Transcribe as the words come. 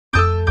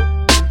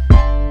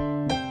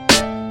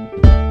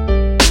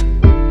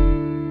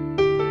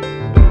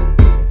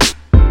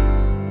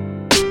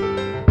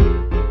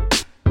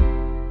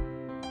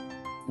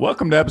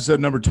Welcome to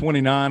episode number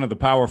 29 of the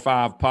Power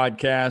 5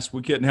 podcast.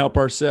 We couldn't help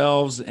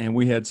ourselves, and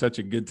we had such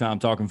a good time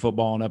talking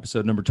football on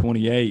episode number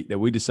 28 that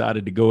we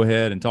decided to go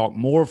ahead and talk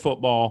more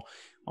football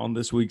on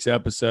this week's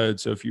episode.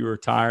 So if you were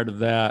tired of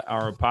that,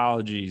 our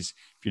apologies.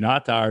 If you're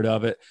not tired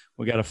of it,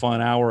 we got a fun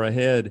hour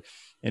ahead.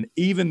 And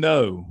even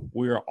though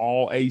we are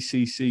all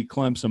ACC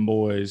Clemson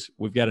boys,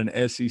 we've got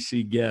an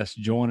SEC guest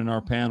joining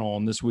our panel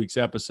on this week's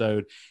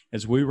episode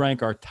as we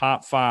rank our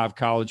top 5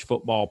 college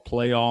football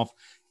playoff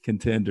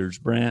contenders.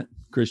 Brent,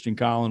 Christian,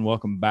 Colin,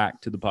 welcome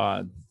back to the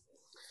pod.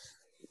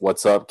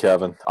 What's up,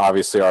 Kevin?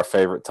 Obviously our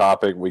favorite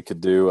topic. We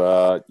could do,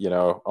 a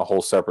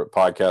whole separate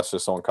podcast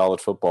just on college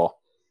football.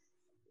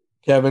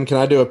 Kevin, can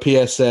I do a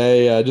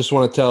PSA? I just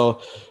want to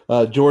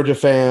tell Georgia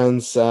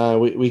fans,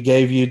 we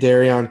gave you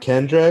Darion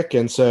Kendrick,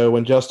 and so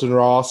when Justin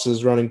Ross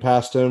is running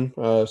past him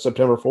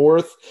September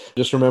 4th,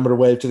 just remember to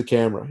wave to the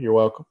camera. You're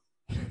welcome.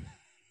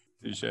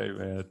 Touche,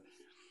 man.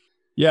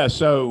 Yeah,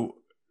 so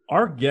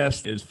our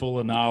guest is full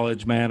of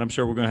knowledge, man. I'm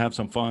sure we're going to have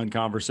some fun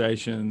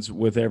conversations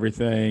with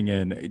everything.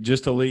 And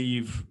just to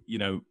leave,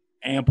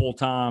 ample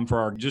time for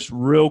our just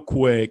real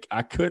quick,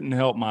 I couldn't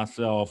help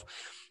myself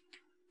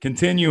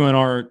continuing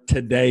our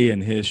today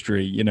in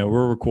history.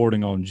 We're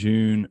recording on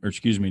July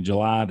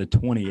the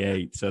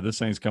 28th. So this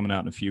thing's coming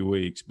out in a few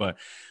weeks. But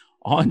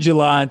on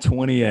July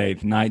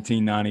 28th,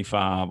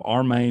 1995,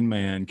 our main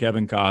man,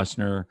 Kevin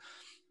Costner,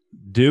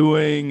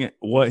 doing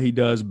what he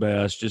does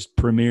best, just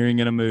premiering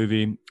in a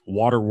movie.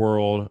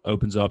 Waterworld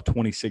opens up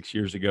 26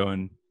 years ago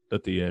in the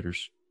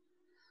theaters.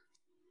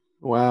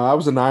 Wow, I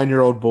was a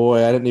 9-year-old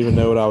boy. I didn't even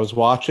know what I was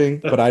watching,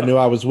 but I knew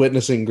I was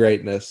witnessing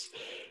greatness.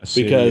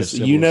 Because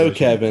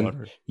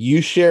Kevin,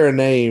 you share a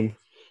name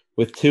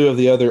with 2 of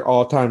the other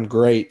all-time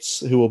greats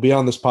who will be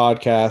on this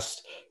podcast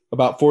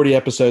about 40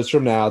 episodes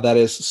from now. That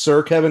is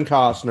Sir Kevin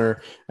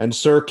Costner and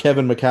Sir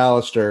Kevin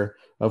McAllister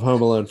of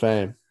Home Alone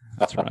fame.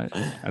 That's right.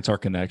 That's our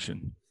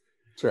connection.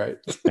 That's right.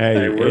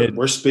 Hey,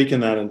 we're speaking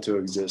that into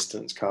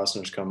existence.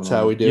 Costner's coming. That's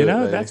how we do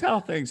it. That's how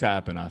things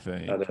happen, I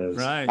think. That is.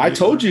 Right. I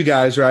told you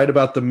guys, right,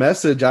 about the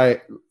message.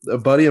 A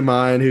buddy of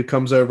mine who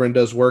comes over and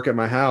does work at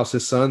my house,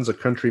 his son's a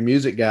country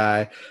music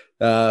guy,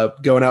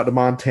 going out to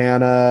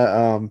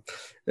Montana.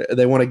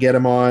 They want to get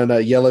him on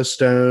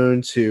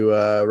Yellowstone to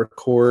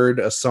record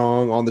a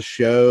song on the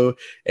show.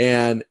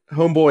 And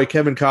homeboy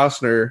Kevin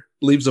Costner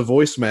leaves a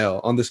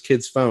voicemail on this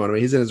kid's phone. I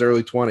mean, he's in his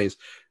early 20s.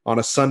 On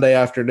a Sunday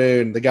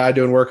afternoon, the guy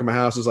doing work in my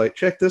house is like,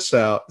 check this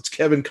out. It's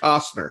Kevin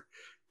Costner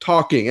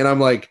talking. And I'm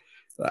like,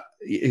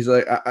 he's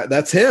like,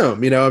 that's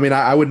him.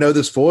 I would know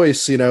this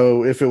voice,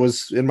 if it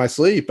was in my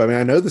sleep. I mean,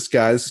 I know this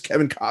guy. This is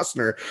Kevin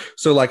Costner.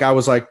 So I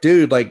was like,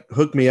 dude,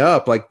 hook me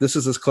up. This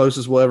is as close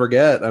as we'll ever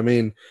get. I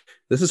mean,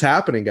 this is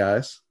happening,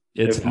 guys.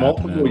 If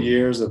multiple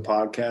years of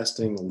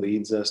podcasting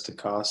leads us to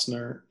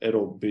Costner,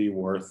 it'll be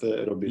worth it.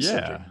 It'll be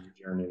such a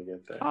journey to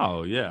get there.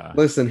 Oh, yeah.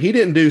 Listen, he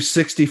didn't do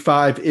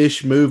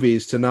 65-ish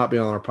movies to not be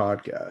on our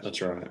podcast.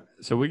 That's right.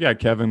 So we got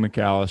Kevin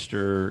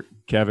McAllister,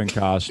 Kevin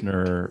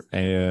Costner,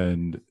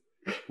 and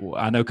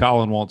I know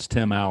Colin wants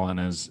Tim Allen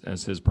as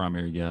his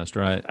primary guest,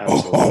 right?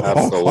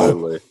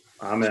 Absolutely.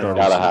 I'm in.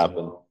 Gotta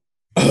happen.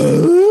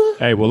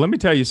 Hey, well, let me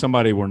tell you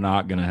somebody we're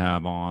not going to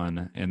have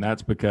on, and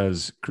that's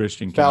because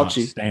Christian cannot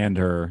stand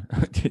her.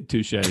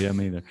 Touche, him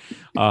either.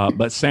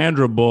 But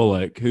Sandra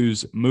Bullock,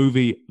 whose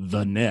movie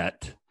The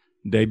Net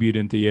debuted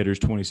in theaters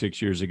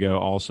 26 years ago,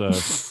 also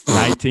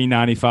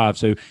 1995.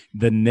 So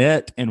The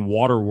Net and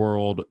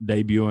Waterworld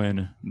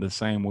debuting the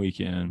same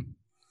weekend.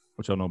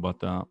 What y'all know about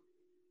that?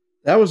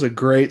 That was a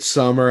great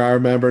summer. I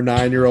remember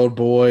 9-year-old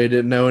boy,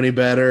 didn't know any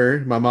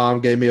better. My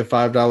mom gave me a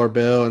 $5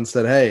 bill and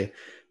said, hey,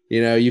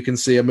 you can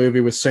see a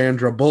movie with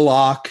Sandra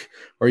Bullock,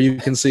 or you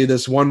can see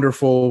this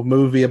wonderful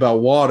movie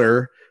about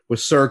water with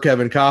Sir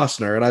Kevin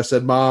Costner. And I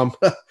said, Mom,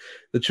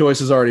 the choice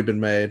has already been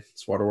made.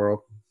 It's Waterworld.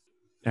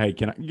 Hey,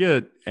 can I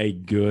get a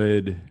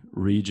good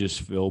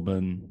Regis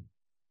Philbin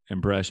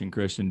impression,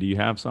 Christian? Do you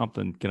have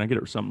something? Can I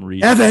get something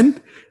Regis?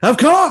 Evan, of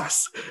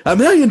course. $1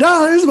 million.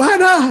 Why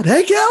not?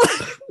 Hey, Kelly.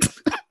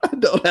 I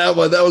don't have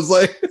one. That was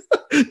like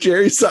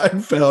Jerry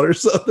Seinfeld or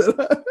something.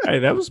 Hey,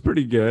 that was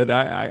pretty good.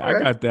 I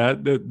got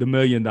that. The $1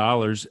 million.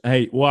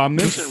 Hey, well, I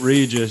mentioned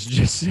Regis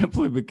just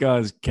simply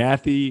because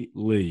Kathy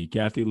Lee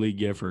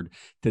Gifford,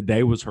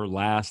 today was her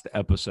last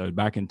episode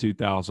back in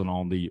 2000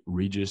 on the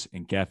Regis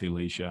and Kathy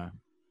Lee show.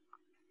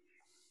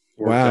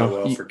 Worked out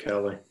well for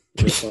Kelly.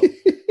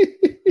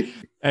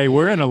 Hey,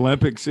 we're in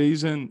Olympic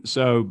season.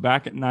 So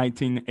back in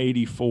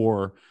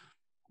 1984,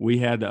 we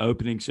had the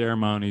opening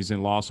ceremonies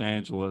in Los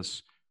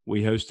Angeles.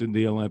 We hosted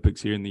the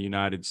Olympics here in the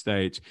United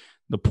States.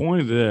 The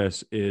point of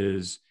this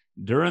is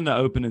during the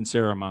opening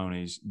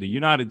ceremonies, the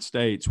United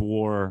States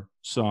wore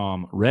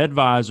some red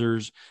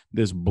visors,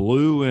 this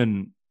blue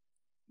and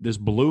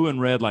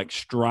red, like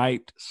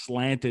striped,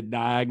 slanted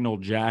diagonal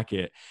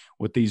jacket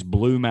with these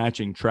blue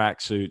matching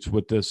tracksuits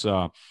with this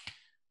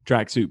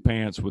tracksuit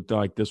pants with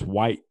like this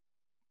white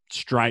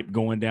stripe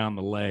going down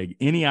the leg.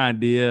 Any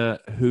idea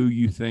who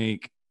you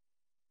think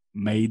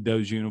made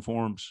those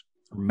uniforms,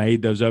 or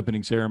made those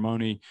opening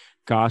ceremony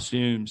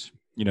costumes?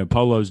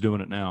 Polo's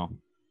doing it now.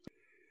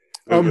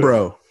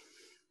 Umbro.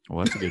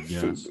 Well, that's a good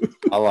guess.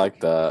 I like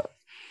that.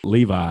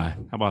 Levi. How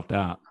about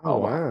that? Oh,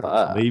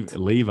 wow.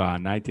 Levi,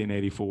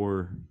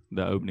 1984,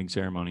 the opening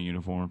ceremony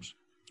uniforms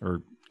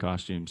or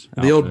costumes.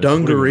 The old outfits, whatever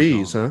you wanna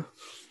dungarees, call huh? them.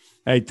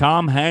 Hey,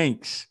 Tom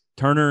Hanks,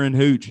 Turner and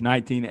Hooch,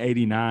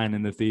 1989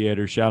 in the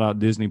theater. Shout out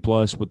Disney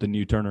Plus with the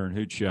new Turner and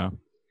Hooch show.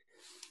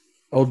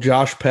 Old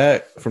Josh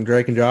Peck from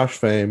Drake and Josh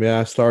fame. Yeah,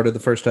 I started the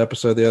first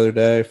episode the other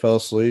day, fell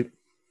asleep.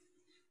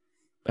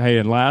 Hey,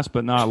 and last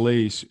but not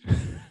least,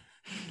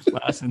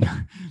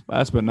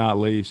 last but not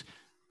least,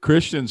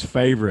 Christian's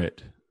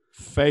favorite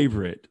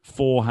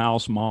Full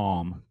House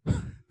mom.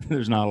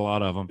 There's not a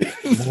lot of them.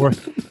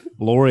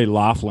 Lori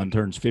Loughlin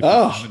turns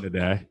 57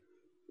 today.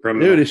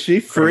 Dude, is she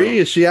free?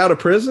 Is she out of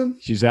prison?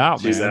 She's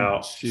out, She's man.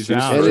 out. She's She's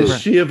out. And is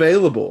she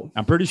available?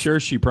 I'm pretty sure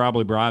she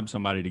probably bribed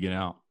somebody to get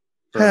out.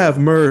 Have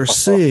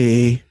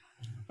mercy.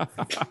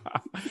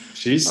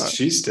 She's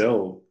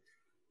still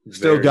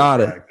Still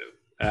got attractive.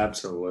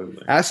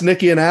 Absolutely. Ask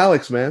Nikki and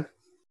Alex, man.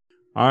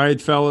 All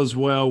right, fellas.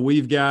 Well,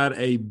 we've got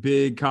a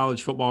big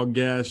college football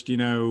guest. You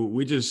know,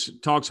 we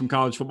just talked some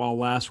college football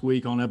last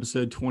week on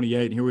episode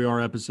 28. And here we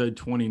are, episode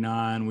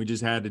 29. We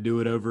just had to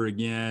do it over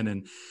again.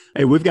 And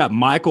hey, we've got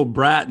Michael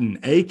Bratton,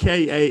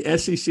 a.k.a.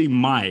 SEC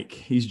Mike.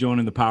 He's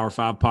joining the Power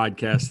 5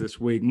 podcast this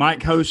week.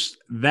 Mike hosts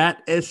That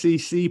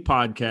SEC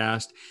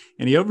podcast,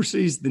 and he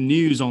oversees the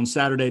news on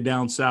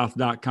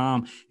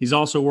SaturdayDownSouth.com. He's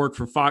also worked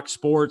for Fox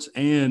Sports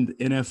and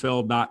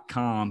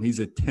NFL.com. He's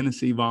a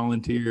Tennessee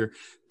volunteer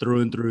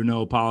through and through.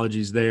 No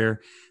apologies there.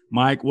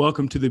 Mike,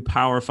 welcome to the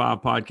Power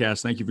 5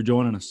 podcast. Thank you for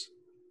joining us.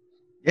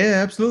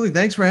 Yeah, absolutely.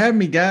 Thanks for having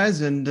me, guys.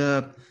 And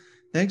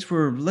thanks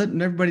for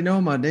letting everybody know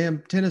I'm a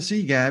damn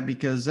Tennessee guy,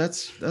 because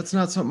that's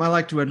not something I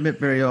like to admit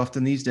very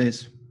often these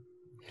days.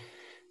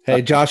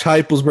 Hey, Josh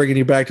Heupel's bringing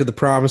you back to the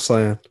promised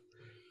land.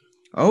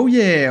 Oh,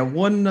 yeah.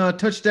 One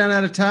touchdown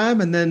at a time,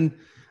 and then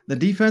the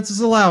defense is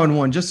allowing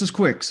one just as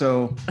quick.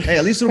 So, hey,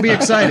 at least it'll be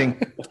exciting.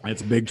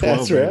 It's Big 12,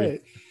 That's baby.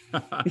 right.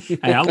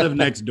 Hey, I live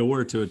next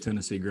door to a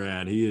Tennessee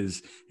grad.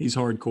 He's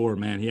hardcore,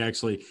 man. He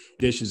actually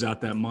dishes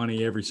out that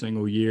money every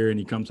single year, and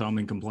he comes home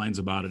and complains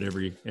about it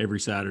every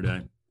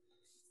Saturday.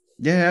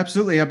 Yeah,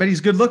 absolutely. I bet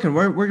he's good looking.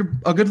 We're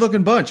a good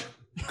looking bunch.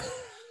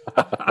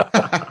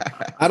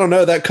 I don't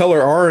know. That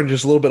color orange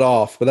is a little bit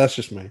off, but that's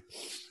just me.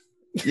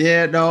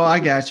 Yeah, no, I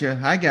got you.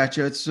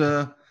 It's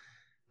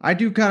I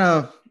do kind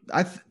of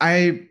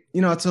I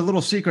it's a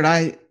little secret.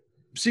 I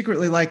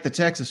secretly like the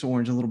Texas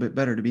orange a little bit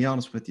better, to be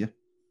honest with you.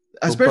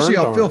 Especially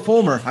burnt on Phil orange.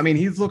 Fulmer. I mean,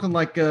 he was looking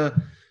like a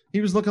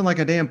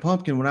damn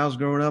pumpkin when I was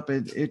growing up.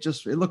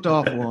 It looked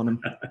awful on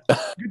him.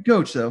 Good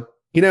coach though.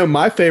 You know,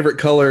 my favorite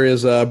color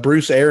is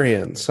Bruce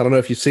Arians. I don't know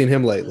if you've seen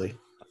him lately.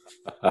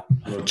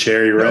 Little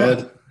cherry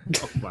red.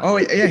 Oh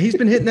yeah, he's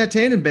been hitting that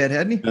tanning bed,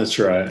 hadn't he? That's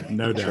right.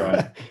 No That's doubt.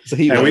 right.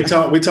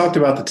 So We talked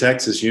about the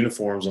Texas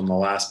uniforms on the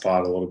last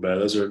pod a little bit.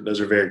 Those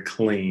are very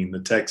clean.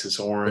 The Texas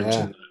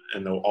orange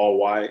and the all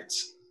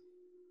whites,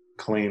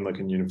 clean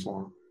looking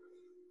uniform.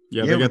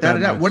 Yeah, Yeah, they got without a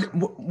that doubt.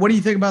 nice. What do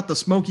you think about the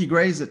smoky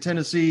grays that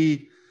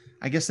Tennessee?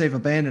 I guess they've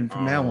abandoned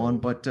from now on,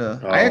 but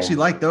I actually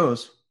like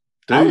those.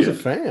 I was a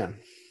fan.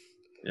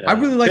 Yeah. I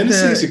really like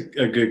Tennessee's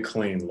a good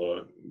clean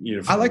look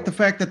uniform. I like the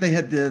fact that they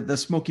had the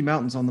Smoky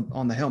Mountains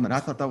on the helmet. I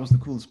thought that was the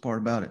coolest part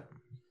about it.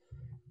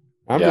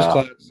 I'm just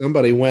glad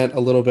somebody went a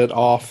little bit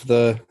off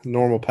the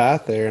normal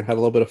path there and had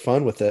a little bit of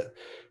fun with it.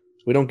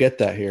 We don't get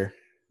that here.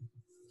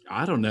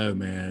 I don't know,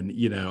 man.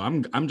 You know,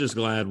 I'm just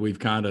glad we've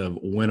kind of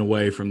went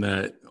away from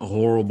that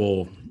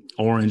horrible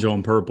orange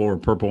on purple or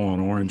purple on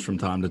orange from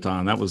time to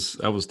time. That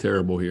was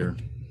terrible here.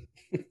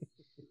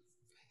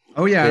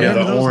 Oh yeah, I the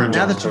remember those. orange.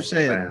 Now on that you purple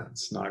say it,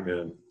 pants. Not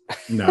good.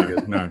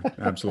 No,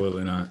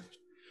 absolutely not.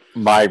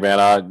 Mike, man,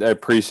 I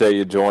appreciate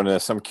you joining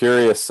us. I'm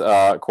curious,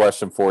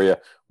 question for you.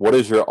 What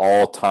is your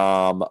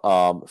all-time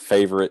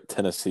favorite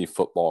Tennessee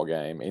football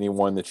game?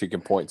 Anyone that you can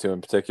point to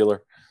in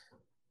particular?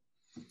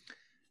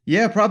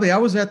 yeah, probably. I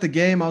was at the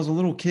game. I was a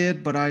little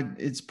kid, but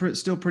it's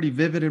still pretty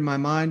vivid in my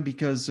mind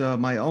because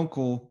my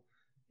uncle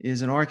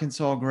is an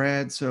Arkansas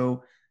grad,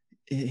 so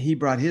he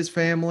brought his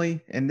family,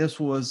 and this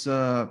was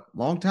a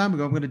long time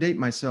ago. I'm going to date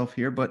myself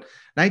here, but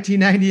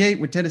 1998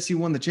 when Tennessee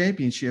won the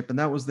championship, and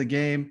that was the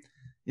game.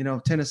 You know,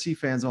 Tennessee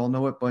fans all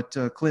know it, but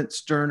Clint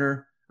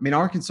Sterner. I mean,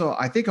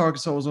 I think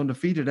Arkansas was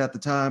undefeated at the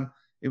time.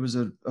 It was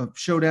a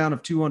showdown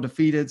of two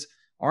undefeateds.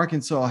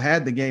 Arkansas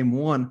had the game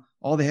won.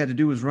 All they had to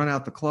do was run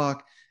out the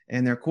clock,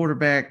 and their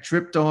quarterback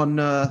tripped on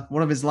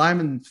one of his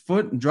linemen's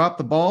foot and dropped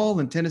the ball,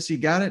 and Tennessee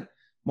got it,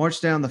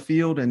 marched down the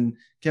field, and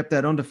kept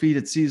that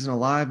undefeated season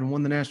alive and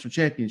won the national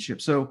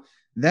championship. So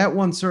that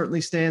one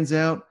certainly stands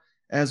out,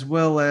 as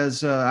well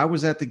as I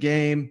was at the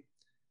game.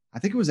 I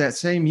think it was that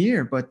same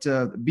year, but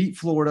beat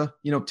Florida.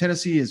 You know,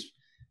 Tennessee has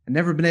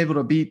never been able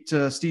to beat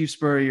Steve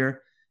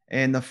Spurrier.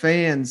 And the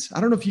fans,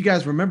 I don't know if you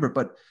guys remember,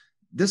 but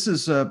this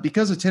is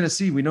because of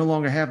Tennessee, we no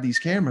longer have these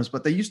cameras,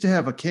 but they used to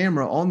have a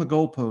camera on the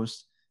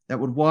goalpost that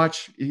would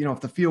watch, you know,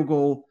 if the field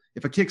goal,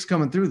 if a kick's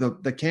coming through,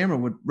 the camera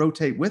would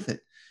rotate with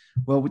it.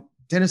 Well,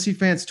 Tennessee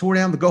fans tore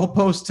down the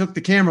goalpost, took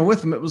the camera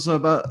with them. It was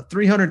about a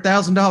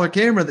 $300,000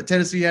 camera that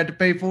Tennessee had to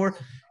pay for.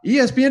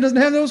 ESPN doesn't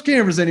have those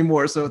cameras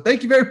anymore. So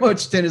thank you very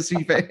much,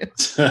 Tennessee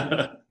fans.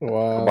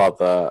 Wow. How about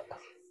that?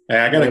 Hey,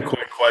 I got a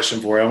quick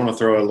question for you. I want to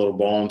throw a little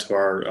bone to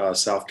our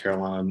South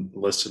Carolina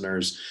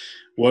listeners.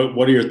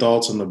 What are your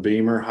thoughts on the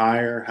Beamer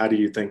hire? How do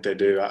you think they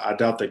do? I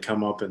doubt they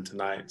come up in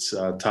tonight's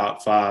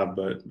top 5,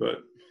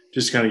 but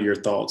just kind of your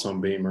thoughts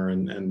on Beamer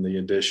and the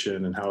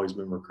addition and how he's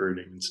been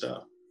recruiting and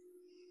stuff.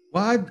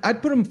 Well,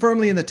 I'd put him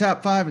firmly in the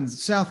top 5 in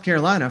South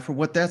Carolina for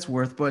what that's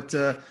worth. But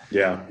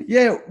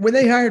yeah, when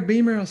they hired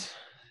Beamer,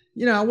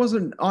 I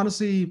wasn't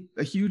honestly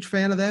a huge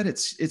fan of that. It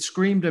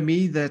screamed to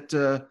me that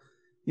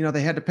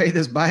they had to pay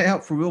this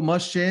buyout for Will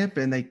Muschamp,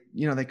 and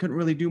they couldn't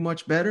really do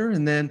much better.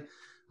 And then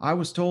I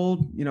was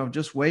told,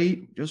 just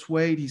wait.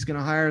 He's going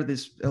to hire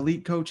this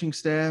elite coaching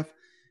staff.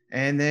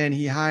 And then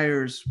he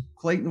hires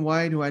Clayton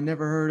White, who I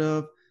never heard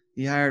of.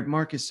 He hired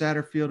Marcus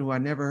Satterfield, who I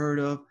never heard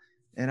of.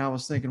 And I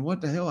was thinking, what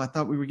the hell? I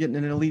thought we were getting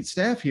an elite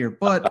staff here.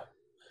 But,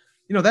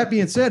 that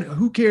being said,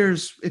 who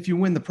cares if you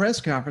win the press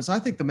conference? I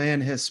think the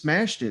man has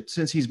smashed it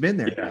since he's been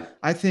there. Yeah.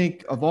 I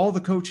think of all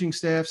the coaching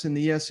staffs in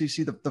the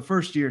SEC, the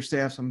first-year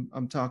staffs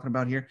I'm talking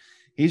about here,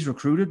 he's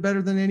recruited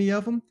better than any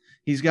of them.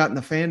 He's gotten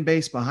the fan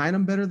base behind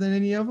him better than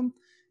any of them.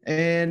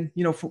 And,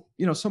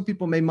 some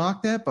people may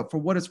mock that, but for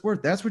what it's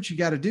worth, that's what you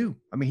got to do.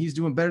 I mean, he's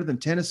doing better than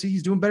Tennessee.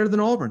 He's doing better than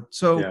Auburn.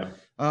 So yeah.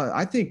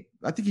 I think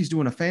he's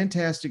doing a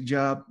fantastic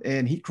job,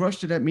 and he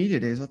crushed it at media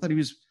days. I thought he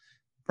was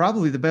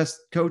probably the best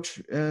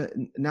coach,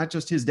 not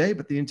just his day,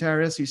 but the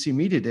entire SEC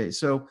media day.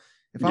 So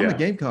if I'm a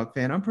Gamecock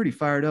fan, I'm pretty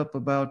fired up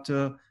about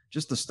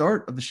just the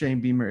start of the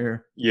Shane Beamer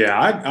era. Yeah,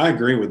 I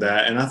agree with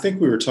that. And I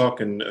think we were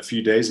talking a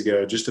few days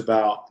ago just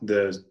about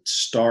the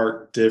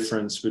stark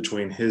difference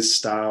between his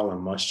style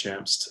and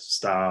Muschamp's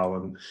style.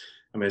 And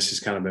I mean, it's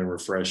just kind of been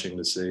refreshing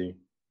to see.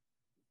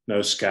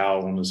 No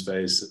scowl on his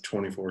face at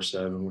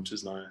 24/7, which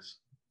is nice.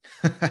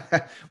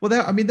 Well,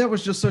 that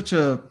was just such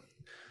a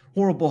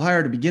horrible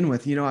hire to begin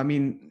with.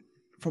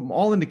 From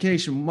all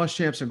indication,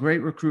 Muschamp's a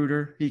great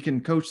recruiter. He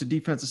can coach the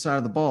defensive side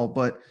of the ball,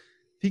 but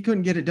if he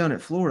couldn't get it done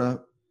at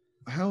Florida,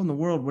 how in the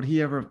world would he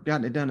ever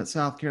gotten it done at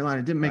South Carolina?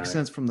 It didn't make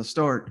sense from the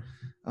start.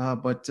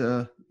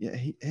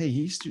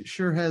 He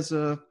sure has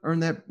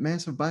earned that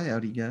massive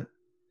buyout he got.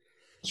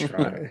 That's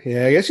right.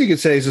 Yeah, I guess you could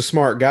say he's a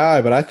smart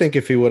guy, but I think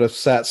if he would have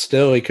sat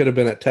still, he could have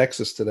been at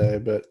Texas today.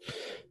 But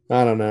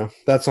I don't know.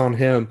 That's on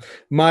him.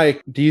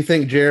 Mike, do you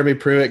think Jeremy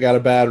Pruitt got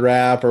a bad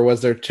rap, or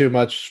was there too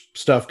much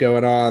stuff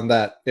going on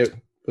that it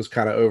was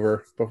kind of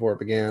over before it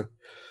began?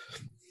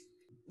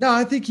 No,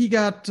 I think he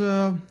got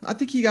a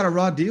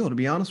raw deal, to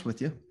be honest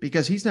with you,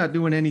 because he's not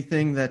doing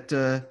anything that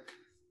a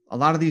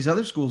lot of these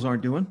other schools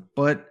aren't doing.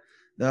 But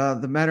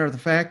the matter of the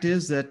fact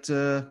is that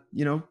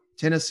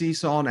Tennessee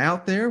saw an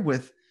out there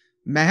with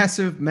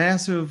massive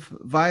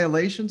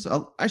violations,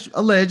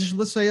 alleged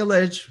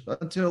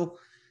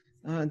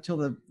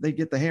until they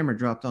get the hammer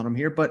dropped on them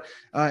here. But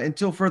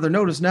until further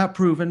notice, not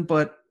proven.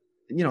 But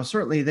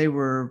certainly they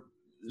were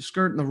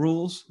skirting the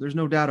rules. There's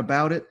no doubt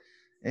about it.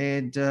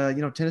 And,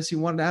 Tennessee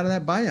wanted out of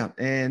that buyout.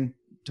 And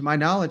to my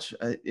knowledge,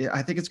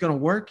 I think it's going to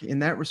work in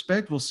that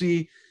respect. We'll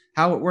see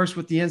how it works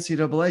with the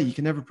NCAA. You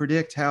can never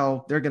predict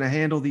how they're going to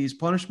handle these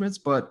punishments.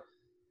 But,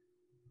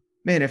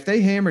 man, if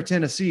they hammer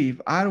Tennessee,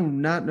 I do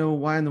not know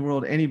why in the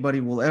world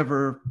anybody will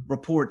ever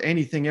report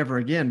anything ever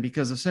again,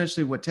 because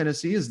essentially what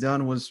Tennessee has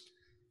done was,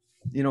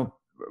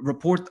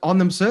 report on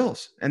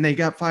themselves. And they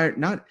got fired.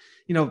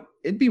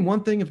 It'd be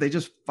one thing if they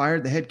just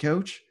fired the head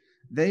coach.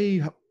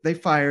 They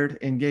fired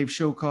and gave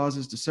show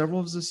causes to several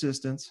of his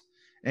assistants.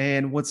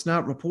 And what's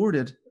not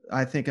reported,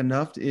 I think,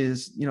 enough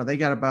is, they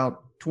got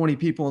about 20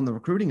 people in the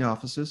recruiting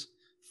offices,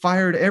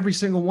 fired every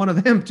single one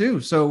of them too.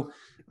 So,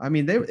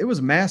 it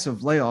was massive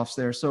layoffs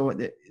there. So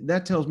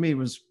that tells me it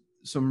was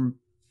some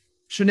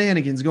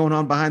shenanigans going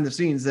on behind the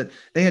scenes that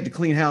they had to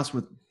clean house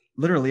with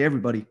literally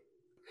everybody.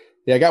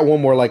 Yeah, I got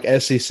one more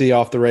SEC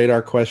off the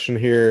radar question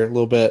here a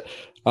little bit.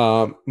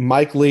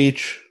 Mike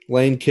Leach,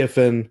 Lane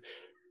Kiffin,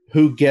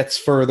 who gets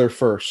further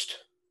first?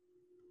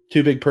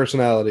 Two big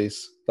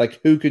personalities.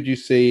 Who could you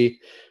see,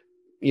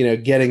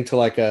 getting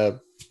to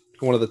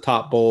one of the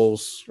top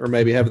bowls or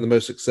maybe having the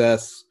most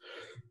success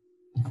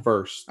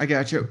first? I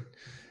got you.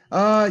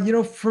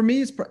 For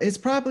me, it's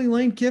probably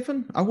Lane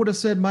Kiffin. I would have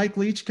said Mike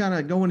Leach kind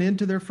of going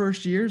into their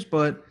first years,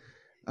 but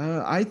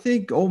I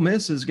think Ole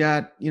Miss has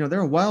got,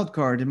 they're a wild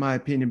card in my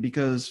opinion,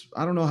 because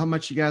I don't know how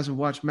much you guys have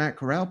watched Matt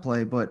Corral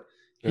play, but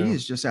he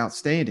is just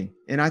outstanding.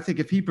 And I think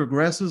if he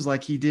progresses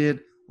like he did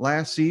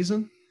last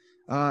season,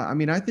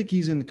 I think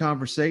he's in the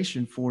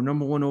conversation for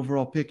number 1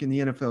 overall pick in the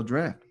NFL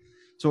draft.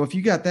 So if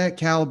you got that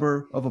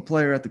caliber of a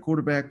player at the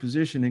quarterback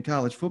position in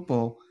college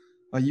football,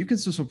 you can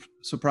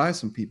surprise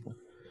some people.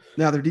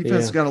 Now, their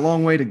defense has got a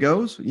long way to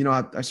go. So,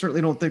 I certainly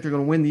don't think they're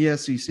going to win the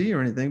SEC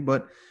or anything,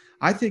 but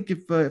I think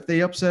if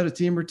they upset a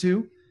team or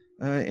two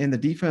and the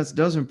defense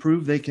does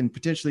improve, they can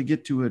potentially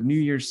get to a New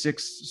Year's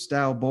Six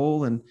style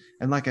bowl. And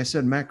like I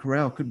said, Matt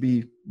Corral could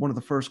be one of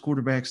the first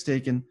quarterbacks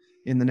taken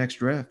in the next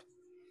draft.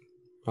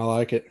 I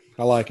like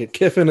it.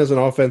 Kiffin is an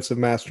offensive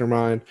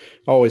mastermind.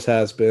 Always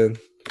has been.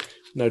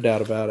 No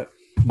doubt about it.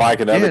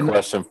 Mike, another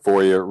question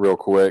for you real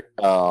quick.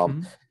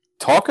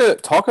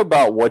 Talk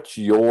about what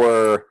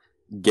your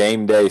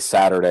game day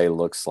Saturday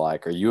looks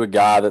like. Are you a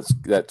guy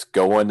that's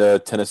going to a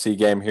Tennessee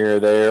game here or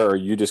there, or are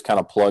you just kind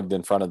of plugged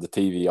in front of the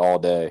TV all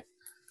day?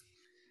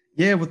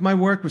 Yeah, with my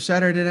work with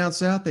Saturday Down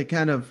South, they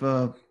kind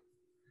of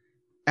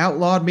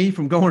outlawed me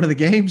from going to the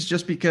games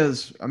just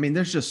because, I mean,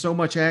 there's just so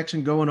much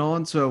action going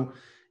on. So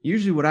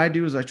usually what I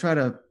do is I try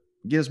to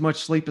get as much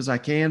sleep as I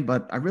can,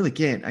 but I really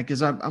can't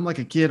because I'm like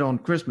a kid on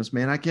Christmas,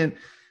 man.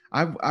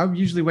 I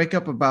usually wake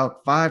up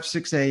about 5,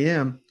 6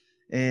 a.m.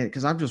 and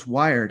because I'm just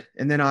wired.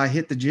 And then I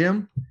hit the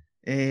gym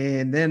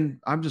and then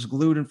I'm just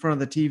glued in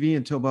front of the TV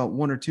until about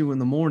 1 or 2 in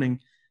the morning.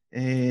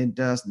 And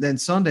then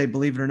Sunday,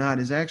 believe it or not,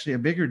 is actually a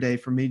bigger day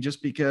for me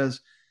just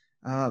because,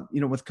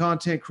 with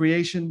content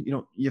creation,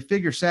 you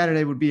figure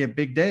Saturday would be a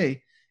big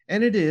day.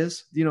 And it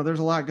is, there's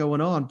a lot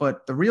going on.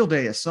 But the real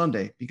day is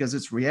Sunday because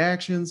it's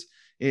reactions.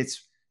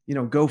 It's,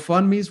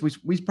 GoFundMe's.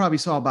 We probably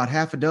saw about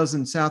half a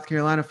dozen South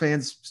Carolina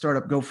fans start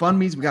up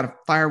GoFundMe's. We got a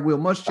Firewheel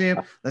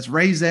Muschamp. Let's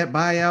raise that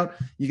buyout.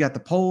 You got the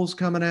polls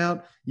coming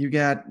out. You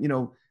got,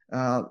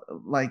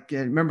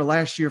 remember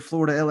last year,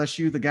 Florida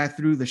LSU, the guy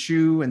threw the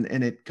shoe and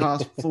it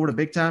cost Florida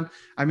big time.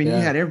 I mean, You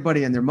had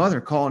everybody and their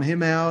mother calling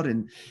him out.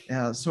 And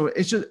so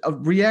it's just a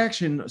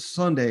reaction.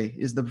 Sunday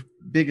is the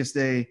biggest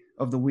day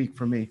of the week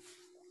for me.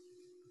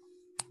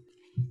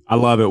 I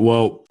love it.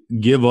 Well,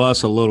 give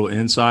us a little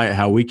insight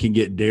how we can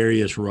get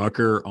Darius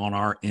Rucker on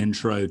our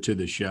intro to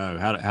the show.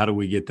 How do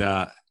we get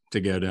that to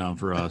go down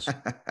for us?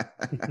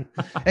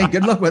 Hey,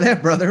 good luck with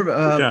that, brother.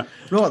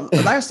 Well,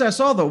 last I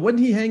saw, though, wasn't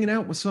he hanging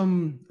out with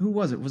who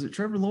was it? Was it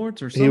Trevor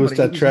Lawrence or somebody? He was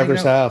at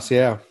Trevor's house,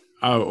 yeah.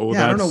 Oh, well,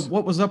 yeah, I don't know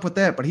what was up with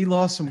that, but he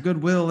lost some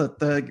goodwill with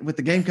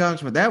the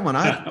Gamecocks with that one,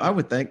 I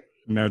would think.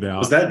 No doubt.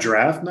 Was that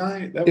draft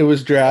night? It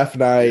was draft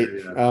night.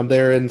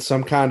 They're in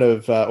some kind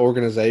of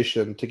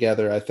organization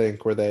together, I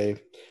think, where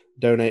they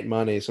donate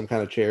money, some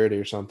kind of charity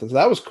or something. So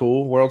that was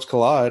cool. Worlds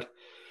collide.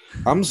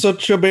 I'm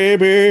such a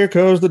baby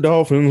because the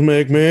Dolphins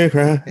make me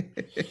cry.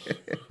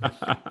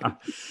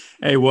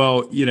 Hey,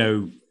 well,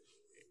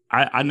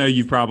 I know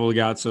you probably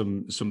got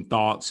some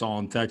thoughts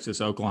on Texas,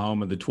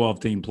 Oklahoma, the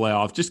 12-team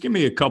playoff. Just give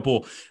me a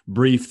couple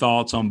brief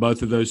thoughts on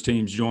both of those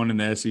teams joining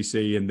the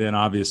SEC and then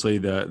obviously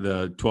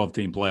the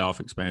 12-team playoff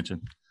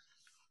expansion.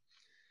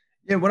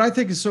 Yeah, what I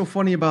think is so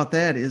funny about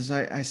that is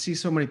I see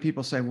so many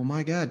people say, well,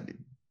 my God,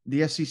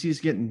 the SEC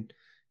is getting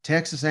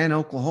Texas and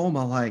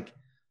Oklahoma. Like,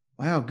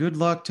 wow, good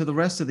luck to the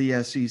rest of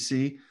the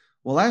SEC.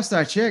 Well, last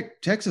I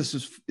checked, Texas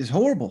is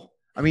horrible.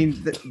 I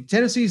mean,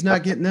 Tennessee's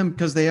not getting them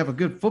because they have a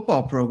good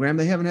football program.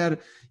 They haven't had,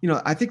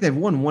 I think they've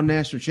won one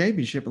national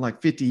championship in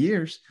like 50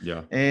 years.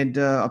 Yeah. And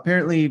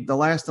apparently the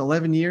last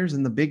 11 years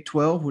in the Big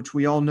 12, which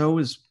we all know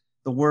is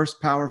the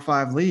worst Power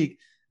 5 league,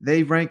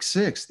 they rank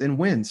 6th in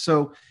wins.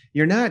 So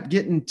you're not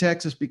getting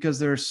Texas because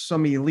there's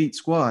some elite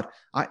squad.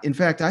 In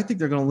fact, I think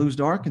they're going to lose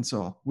to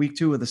Arkansas week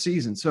 2 of the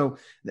season. So,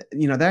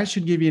 that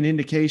should give you an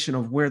indication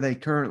of where they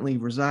currently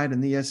reside in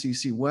the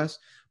SEC West.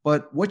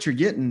 But what you're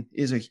getting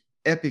is a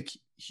epic,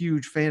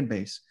 huge fan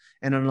base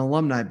and an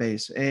alumni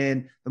base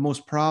and the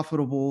most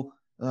profitable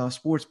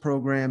sports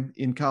program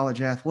in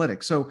college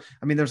athletics. So,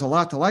 I mean, there's a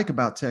lot to like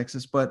about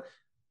Texas, but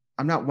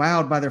I'm not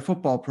wowed by their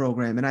football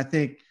program. And I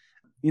think,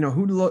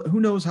 who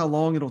knows how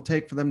long it'll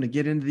take for them to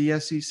get into the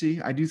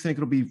SEC. I do think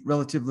it'll be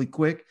relatively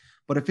quick,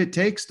 but if it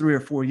takes 3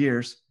 or 4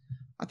 years,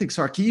 I think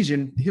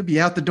Sarkisian, he'll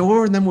be out the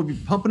door and then we'll be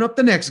pumping up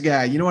the next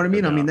guy. You know what I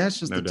mean? I mean, that's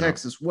just the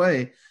Texas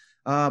way.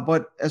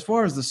 But as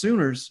far as the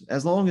Sooners,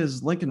 as long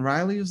as Lincoln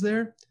Riley is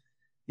there,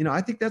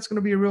 I think that's going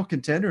to be a real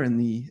contender in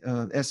the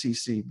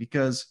SEC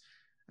because,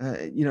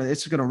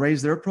 it's going to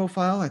raise their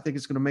profile. I think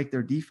it's going to make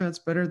their defense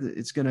better.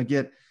 It's going to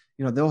get,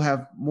 they'll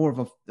have more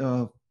of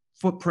a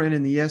footprint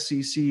in the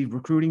SEC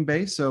recruiting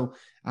base. So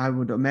I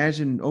would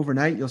imagine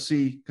overnight you'll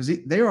see, because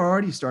they are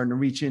already starting to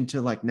reach into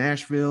like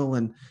Nashville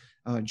and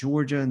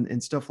Georgia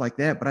and stuff like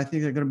that. But I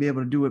think they're going to be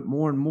able to do it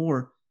more and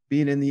more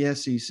being in the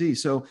SEC.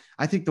 So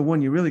I think the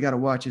one you really got to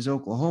watch is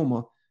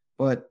Oklahoma.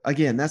 But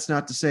again, that's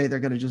not to say they're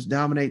going to just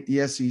dominate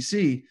the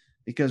SEC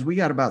because we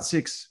got about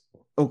 6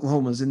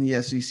 Oklahomas in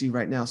the SEC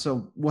right now.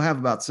 So we'll have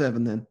about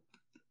 7 then.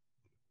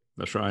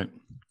 That's right.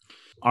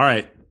 All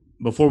right.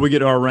 Before we get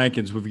to our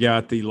rankings, we've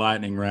got the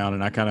lightning round,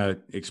 and I kind of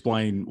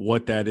explained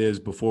what that is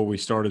before we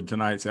started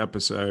tonight's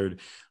episode.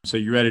 So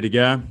you ready to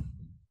go?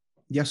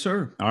 Yes,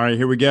 sir. All right,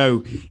 here we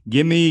go.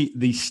 Give me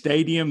the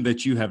stadium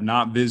that you have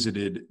not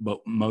visited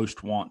but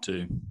most want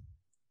to.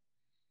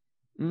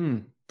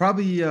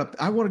 Probably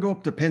I want to go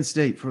up to Penn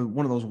State for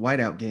one of those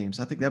whiteout games.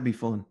 I think that'd be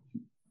fun.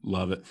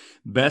 Love it.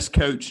 Best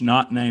coach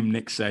not named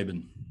Nick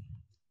Saban.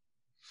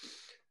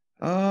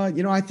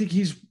 I think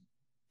he's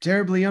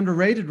terribly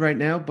underrated right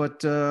now,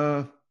 but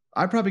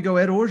I'd probably go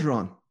Ed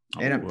Orgeron.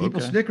 And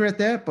people snicker at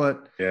that,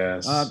 but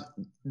yes,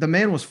 the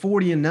man was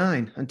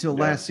 40-9 until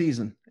last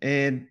season.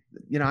 And,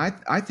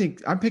 I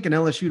think I'm picking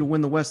LSU to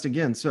win the West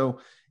again. So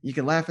you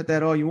can laugh at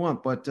that all you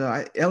want, but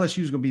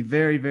LSU is going to be a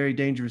very, very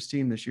dangerous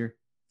team this year.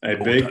 Hey,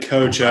 big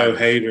Coach O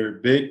hater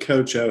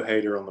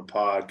on the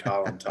pod,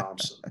 Colin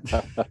Thompson.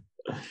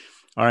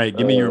 All right,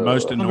 give me your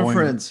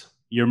Friends.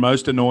 your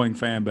most annoying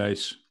fan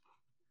base.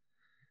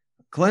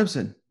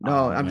 Clemson.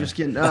 No, I'm just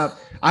kidding.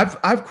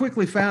 I've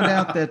quickly found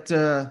out that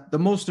the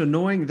most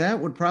annoying, that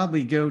would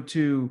probably go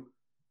to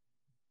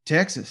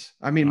Texas.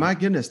 I mean, my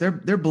goodness,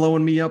 they're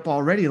blowing me up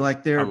already.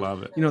 Like they're, I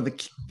love it.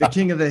 The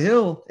king of the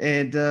hill.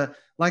 And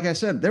like I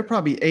said, they're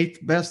probably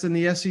 8th best in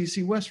the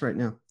SEC West right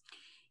now.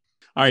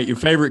 All right, your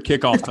favorite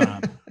kickoff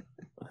time.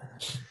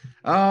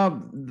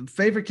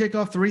 Favorite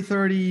kickoff,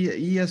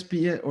 3:30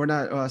 ESPN or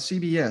not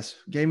CBS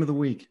game of the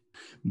week.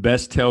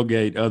 Best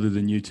tailgate other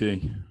than UT.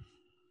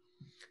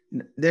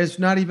 There's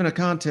not even a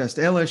contest.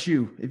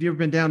 LSU. If you've ever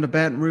been down to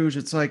Baton Rouge,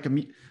 it's like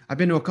I've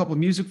been to a couple of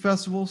music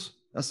festivals.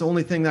 That's the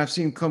only thing that I've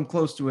seen come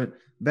close to it.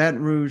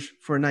 Baton Rouge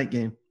for a night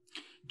game.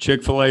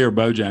 Chick-fil-A or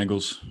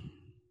Bojangles?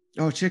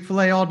 Oh,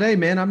 Chick-fil-A all day,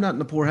 man. I'm not in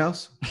the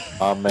poorhouse.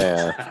 Oh,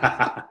 man.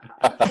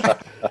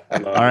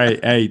 All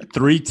right. Hey,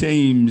 three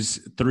teams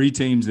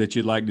that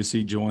you'd like to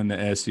see join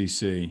the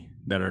SEC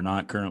that are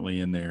not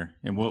currently in there.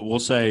 And we'll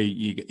say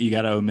you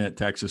got to omit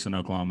Texas and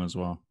Oklahoma as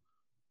well.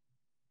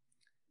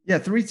 Yeah,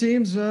 3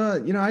 teams.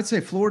 I'd say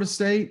Florida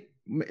State.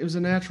 It was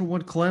a natural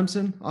one.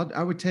 Clemson.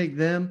 I would take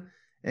them.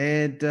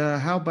 And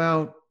how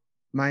about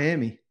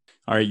Miami?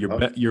 All right,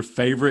 your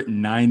favorite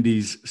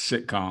 90s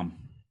sitcom.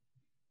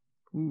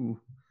 Ooh.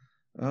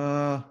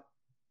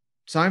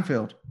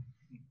 Seinfeld.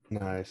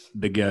 Nice.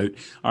 The GOAT.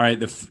 All right,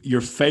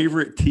 your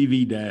favorite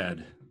TV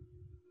dad.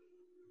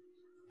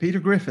 Peter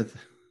Griffith.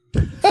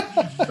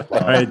 All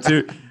right,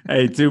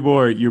 two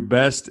more. The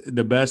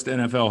best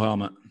NFL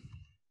helmet.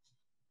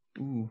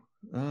 Ooh.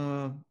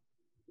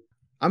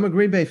 I'm a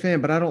Green Bay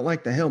fan, but I don't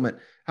like the helmet.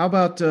 How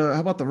about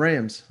the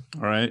Rams?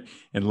 All right.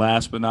 And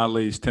last but not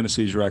least,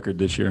 Tennessee's record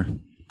this year.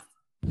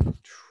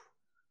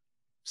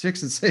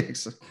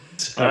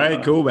 6-6. All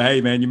right, cool. But hey,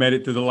 man, you made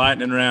it to the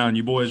lightning round.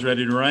 You boys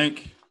ready to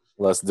rank?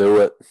 Let's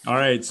do it. All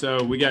right.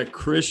 So we got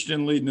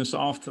Christian leading us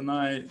off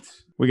tonight.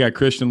 We got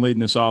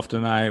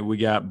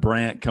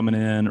Brant coming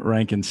in,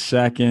 ranking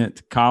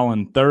 2nd.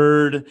 Colin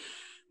 3rd.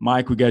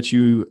 Mike, we got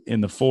you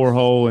in the 4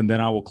 hole, and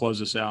then I will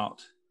close us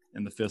out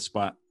in the 5th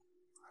spot.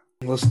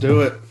 Let's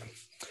do it.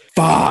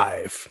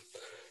 5.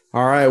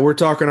 All right, we're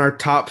talking our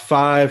top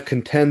 5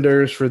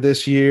 contenders for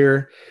this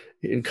year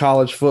in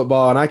college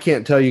football, and I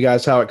can't tell you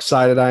guys how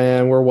excited I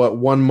am. We're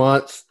 1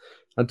 month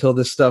until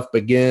this stuff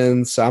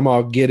begins. I'm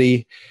all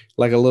giddy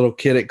like a little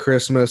kid at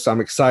Christmas.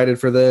 I'm excited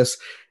for this,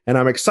 and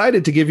I'm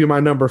excited to give you my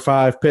number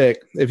 5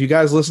 pick. If you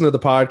guys listen to the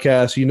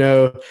podcast, you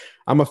know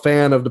I'm a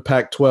fan of the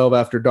Pac-12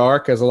 After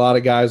Dark, as a lot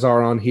of guys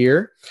are on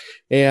here.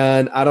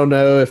 And I don't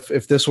know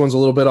if this one's a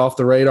little bit off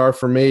the radar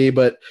for me,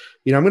 but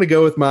I'm going to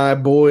go with my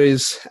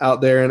boys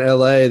out there in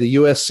LA, the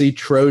USC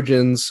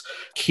Trojans,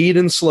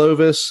 Keaton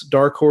Slovis,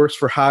 dark horse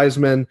for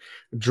Heisman,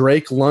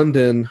 Drake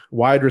London,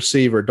 wide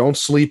receiver. Don't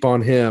sleep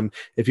on him.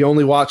 If you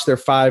only watched their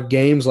 5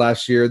 games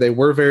last year, they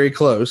were very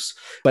close.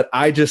 But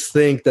I just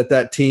think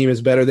that team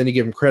is better than you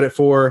give them credit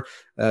for.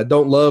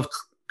 Don't love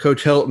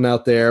Coach Helton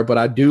out there, but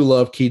I do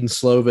love Keaton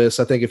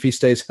Slovis. I think if he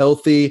stays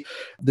healthy,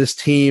 this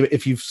team,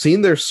 if you've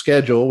seen their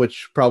schedule,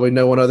 which probably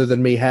no one other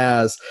than me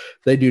has,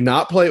 they do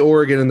not play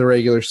Oregon in the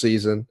regular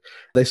season.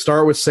 They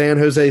start with San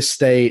Jose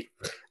State.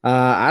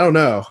 I don't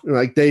know.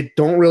 Like, they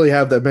don't really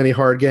have that many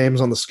hard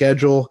games on the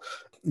schedule.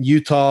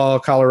 Utah,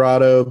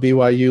 Colorado,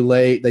 BYU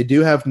late. They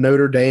do have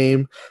Notre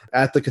Dame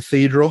at the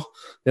Cathedral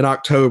in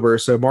October,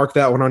 so mark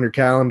that one on your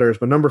calendars.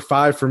 But number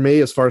 5 for me,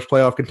 as far as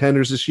playoff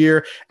contenders this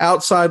year,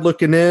 outside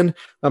looking in,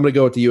 I'm going to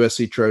go with the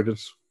USC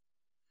Trojans.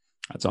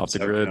 That's off the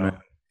grid, man.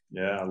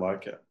 Yeah, I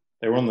like it.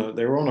 They were on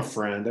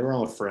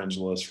the fringe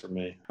list for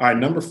me. All right,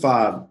 number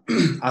 5.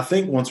 I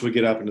think once we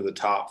get up into the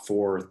top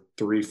 3,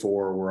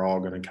 4, we're all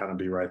going to kind of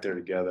be right there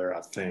together,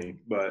 I think.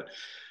 But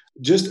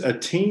just a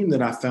team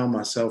that I found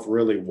myself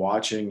really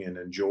watching and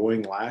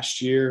enjoying last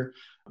year,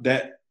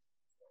 that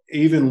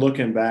even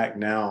looking back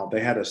now, they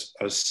had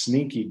a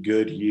sneaky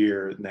good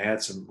year, and they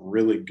had some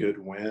really good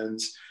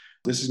wins.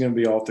 This is going to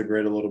be off the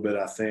grid a little bit,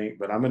 I think,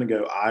 but I'm going to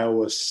go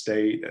Iowa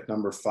State at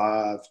number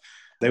 5.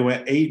 They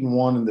went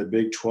 8-1 in the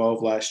Big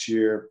 12 last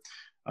year,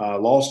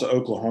 lost to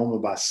Oklahoma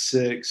by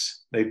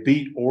 6. They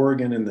beat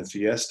Oregon in the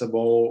Fiesta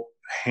Bowl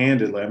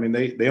handedly. I mean,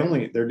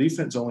 their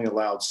defense only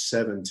allowed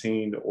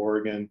 17 to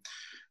Oregon.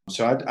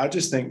 So I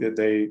just think that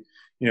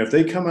if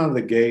they come out of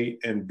the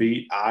gate and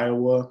beat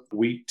Iowa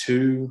week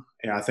 2,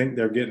 and I think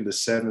they're getting to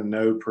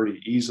 7-0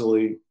 pretty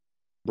easily.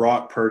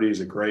 Brock Purdy is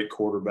a great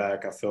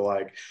quarterback. I feel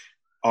like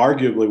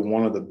arguably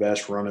one of the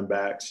best running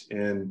backs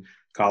in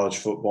college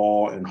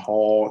football, and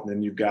Hall. And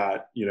then you've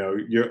got,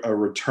 you're a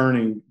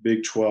returning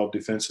Big 12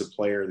 Defensive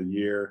Player of the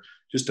Year.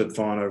 Just a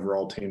fun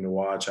overall team to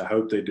watch. I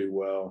hope they do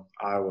well.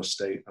 Iowa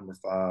State, number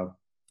 5.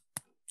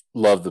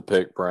 Love the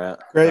pick, Brant.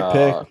 Great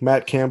pick.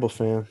 Matt Campbell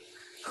fan.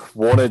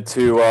 Wanted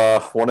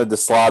to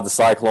slide the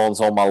Cyclones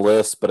on my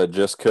list, but I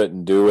just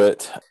couldn't do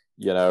it.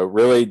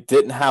 Really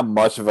didn't have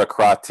much of a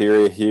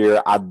criteria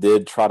here. I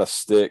did try to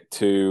stick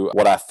to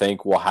what I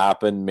think will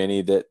happen.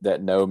 Many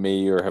that know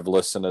me or have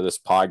listened to this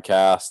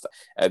podcast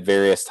at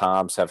various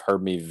times have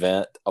heard me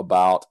vent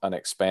about an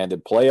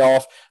expanded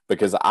playoff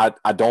because I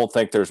don't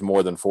think there's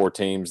more than 4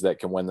 teams that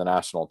can win the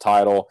national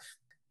title.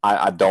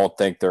 I don't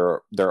think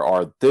there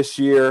are this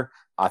year.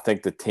 I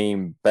think the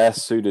team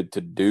best suited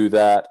to do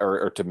that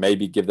or to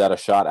maybe give that a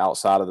shot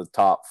outside of the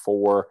top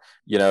 4.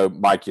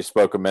 Mike, you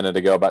spoke a minute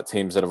ago about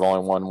teams that have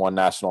only won one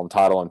national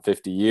title in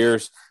 50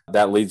 years.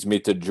 That leads me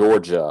to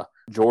Georgia.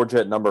 Georgia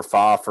at number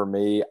 5 for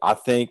me. I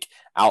think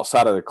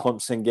outside of the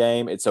Clemson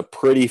game, it's a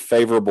pretty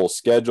favorable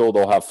schedule.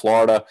 They'll have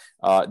Florida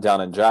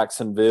down in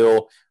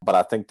Jacksonville, but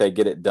I think they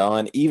get it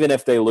done. Even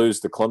if they lose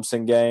the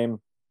Clemson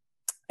game,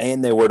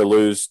 and they were to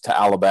lose to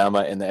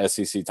Alabama in the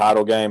SEC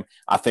title game,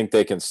 I think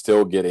they can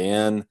still get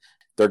in.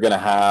 They're going to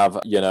have,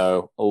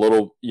 a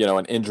little,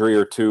 an injury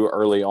or two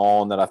early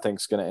on that I think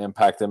is going to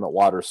impact them at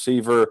wide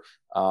receiver.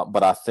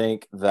 But I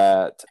think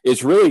that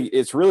it's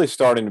really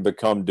starting to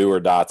become do or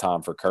die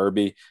time for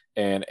Kirby.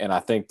 And I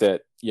think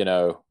that,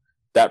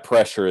 that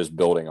pressure is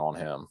building on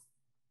him.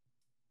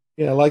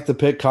 Yeah, I like the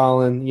pick,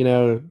 Colin.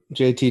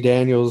 JT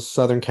Daniels,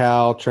 Southern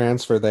Cal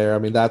transfer there. I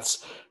mean,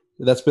 that's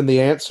been the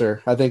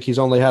answer. I think he's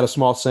only had a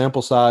small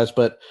sample size,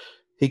 but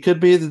he could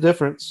be the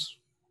difference.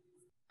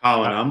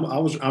 Colin,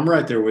 I'm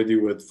right there with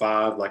you with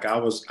 5. Like I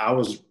was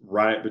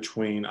right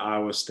between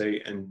Iowa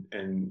State and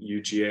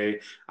UGA.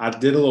 I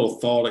did a little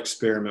thought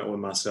experiment with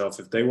myself.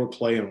 If they were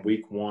playing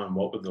week 1,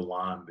 what would the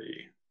line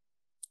be?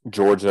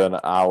 Georgia and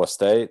Iowa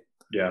State?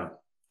 Yeah.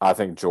 I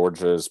think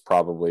Georgia is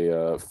probably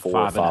a 4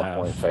 or 5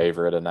 point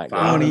favorite in that game.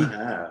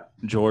 5.5.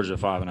 Georgia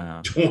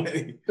 5.5.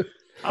 20.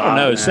 I don't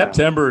know.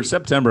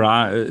 September,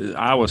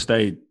 Iowa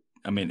State.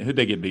 I mean, who'd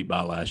they get beat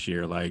by last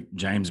year? Like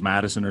James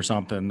Madison or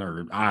something,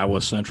 or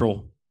Iowa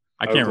Central?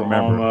 I can't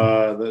remember.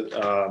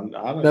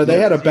 No, they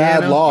had a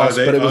bad loss,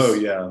 but it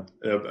was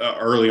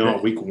early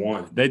on, week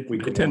 1. They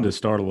tend to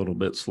start a little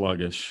bit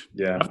sluggish.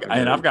 Yeah,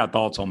 I've got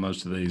thoughts on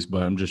most of these,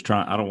 but I'm just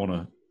trying. I don't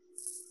want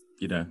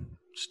to,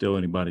 steal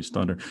anybody's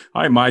thunder.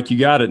 All right, Mike, you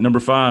got it. Number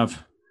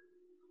 5.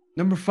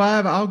 Number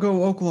 5, I'll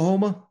go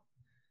Oklahoma.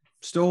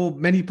 Stole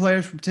many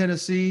players from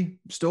Tennessee,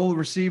 stole a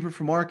receiver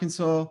from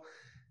Arkansas.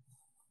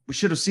 We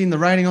should have seen the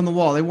writing on the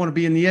wall. They want to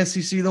be in the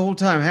SEC the whole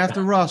time. Half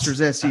the roster's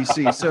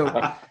SEC. So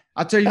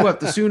I'll tell you what,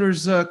 the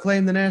Sooners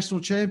claim the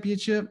national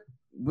championship.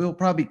 We'll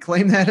probably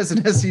claim that as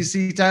an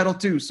SEC title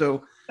too.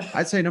 So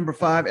I'd say number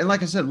 5. And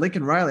like I said,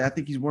 Lincoln Riley, I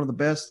think he's one of the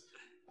best.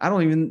 I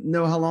don't even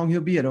know how long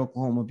he'll be at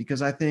Oklahoma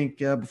because I think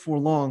before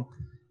long,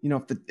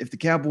 if the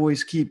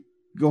Cowboys keep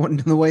going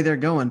the way they're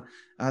going,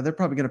 they're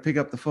probably going to pick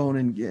up the phone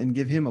and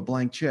give him a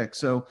blank check.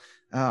 So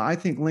I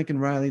think Lincoln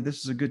Riley, this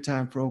is a good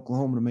time for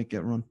Oklahoma to make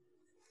that run.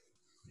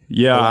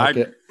 Yeah,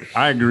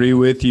 I agree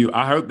with you.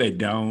 I hope they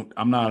don't.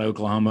 I'm not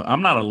Oklahoma.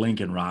 I'm not a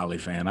Lincoln Riley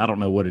fan. I don't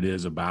know what it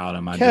is about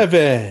him.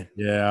 Kevin.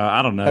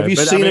 I don't know. Have you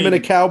seen him in a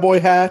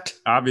cowboy hat?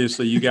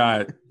 Obviously, you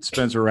got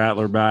Spencer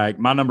Rattler back.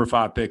 My number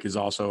 5 pick is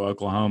also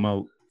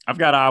Oklahoma. I've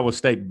got Iowa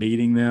State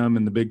beating them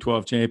in the Big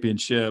 12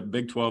 championship.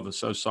 Big 12 is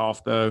so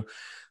soft, though.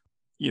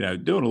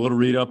 Doing a little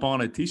read up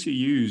on it,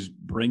 TCU's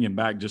bringing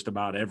back just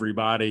about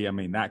everybody. I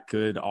mean, that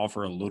could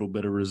offer a little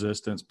bit of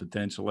resistance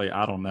potentially.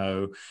 I don't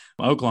know.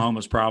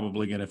 Oklahoma's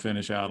probably going to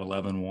finish out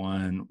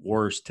 11-1,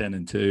 worse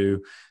 10-2.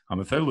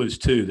 If they lose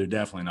 2, they're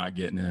definitely not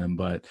getting in.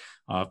 But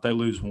if they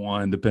lose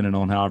 1, depending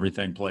on how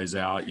everything plays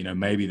out,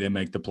 maybe they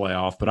make the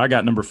playoff. But I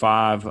got number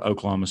 5,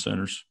 Oklahoma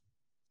Sooners.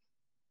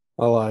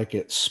 I like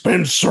it.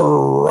 Spencer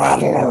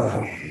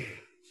Rattler.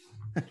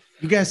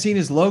 You guys seen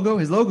his logo?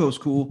 His logo's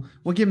cool.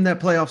 We'll give him that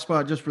playoff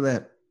spot just for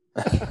that.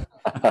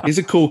 He's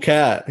a cool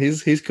cat.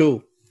 He's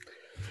cool.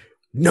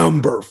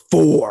 Number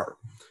 4.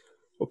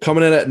 Well,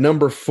 coming in at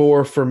number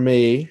 4 for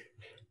me,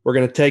 we're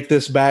going to take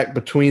this back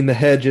between the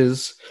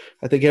hedges.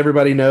 I think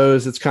everybody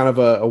knows it's kind of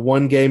a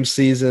one-game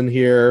season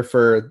here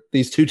for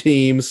these 2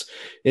 teams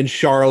in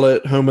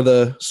Charlotte, home of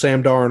the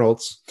Sam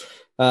Darnolds.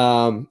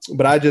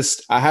 But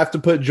I have to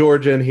put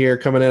Georgia in here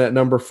coming in at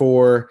number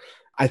 4.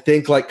 I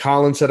think, like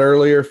Colin said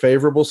earlier,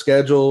 favorable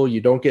schedule.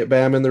 You don't get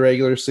Bama in the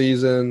regular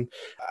season.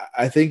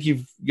 I think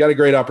you've got a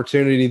great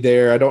opportunity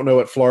there. I don't know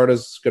what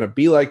Florida's going to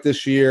be like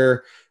this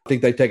year. I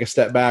think they take a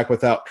step back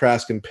without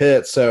Trask and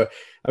Pitt. So,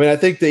 I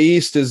think the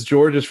East is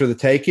Georgia's for the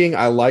taking.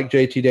 I like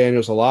JT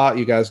Daniels a lot.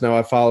 You guys know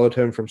I followed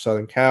him from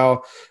Southern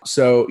Cal.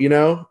 So,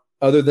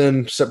 other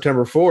than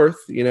September 4th,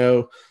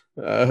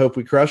 I hope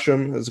we crush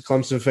them as a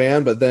Clemson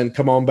fan, but then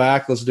come on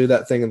back. Let's do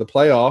that thing in the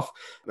playoff.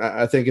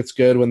 I think it's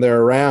good when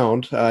they're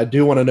around. I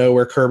do want to know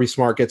where Kirby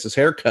Smart gets his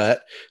hair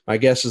cut. My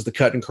guess is the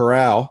cut and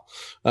corral.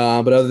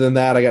 But other than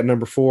that, I got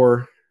number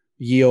 4,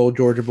 ye old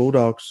Georgia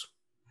Bulldogs.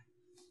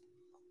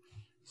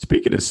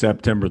 Speaking of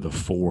September the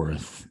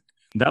 4th,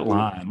 that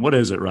line, what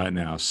is it right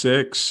now?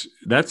 6?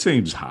 That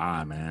seems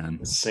high, man.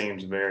 It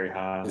seems very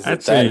high.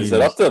 Is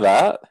it up to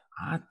that?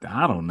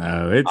 I don't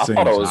know. I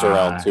thought it was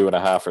around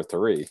 2.5 or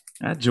 3.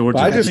 At Georgia,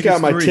 I just got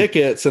my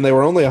tickets, and they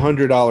were only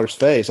 $100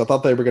 face. I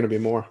thought they were going to be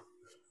more.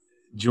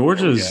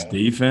 Georgia's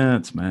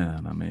defense,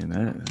 man. I mean,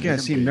 You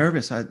guys seem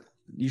nervous.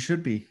 You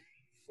should be.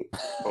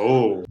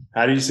 Oh,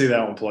 how do you see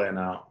that one playing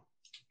out?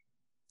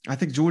 I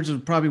think Georgia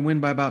would probably win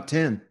by about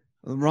 10.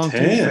 The wrong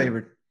 10? team's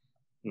favored.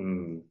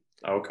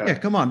 Okay. Yeah,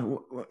 come on.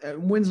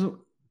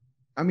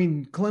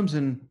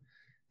 Clemson,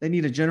 they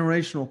need a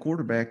generational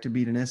quarterback to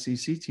beat an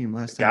SEC team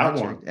last time I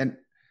checked. And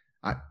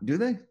do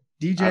they?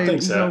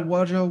 DJ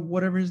Wajo,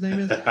 whatever his name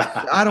is.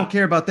 I don't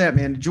care about that,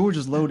 man.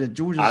 Georgia's loaded.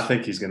 I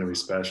think he's going to be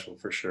special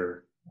for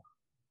sure.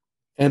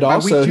 And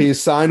also,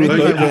 he's signed with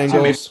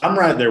Bojangles. I'm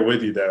right there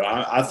with you, though.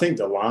 I think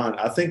the line.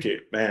 I think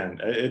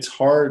it's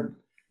hard.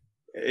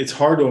 It's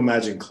hard to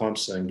imagine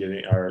Clemson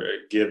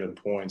giving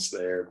points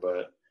there,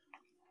 but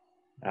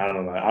I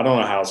don't know. I don't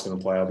know how it's going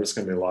to play out, but it's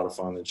going to be a lot of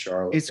fun in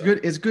Charlotte. It's good.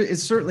 It's good.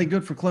 It's certainly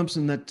good for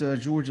Clemson that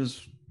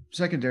Georgia's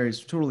secondary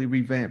is totally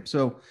revamped.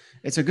 So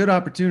it's a good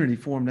opportunity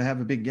for them to have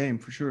a big game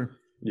for sure.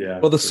 Yeah.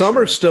 Well, the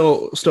summer's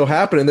still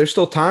happening. There's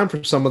still time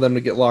for some of them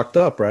to get locked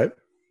up, right?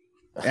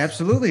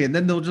 Absolutely. And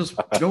then they'll just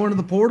go into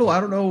the portal. I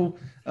don't know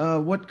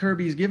what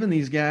Kirby's giving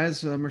these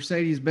guys,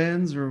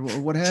 Mercedes-Benz or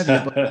what have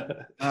you,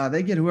 but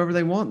they get whoever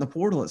they want in the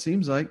portal, it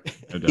seems like.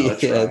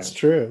 That's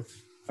true.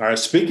 All right.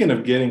 Speaking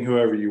of getting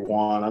whoever you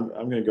want,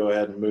 I'm going to go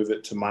ahead and move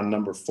it to my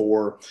number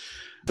 4.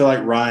 I feel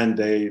like Ryan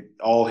Day,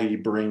 all he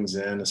brings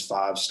in is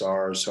 5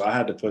 stars. So I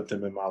had to put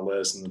them in my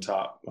list in the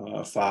top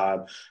 5.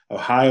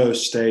 Ohio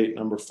State,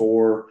 number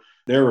 4.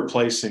 They're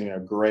replacing a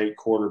great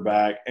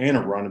quarterback and a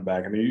running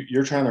back. I mean,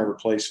 you're trying to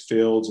replace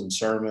Fields and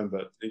Sermon,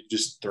 but you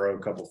just throw a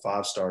couple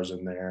 5 stars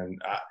in there.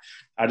 And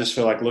I just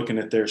feel like looking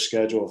at their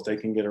schedule, if they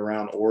can get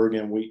around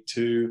Oregon week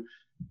 2,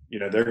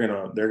 they're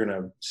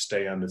gonna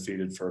stay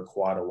undefeated for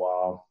quite a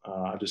while.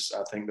 I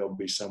think they'll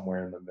be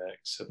somewhere in the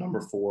mix. At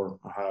number 4,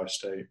 Ohio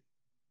State.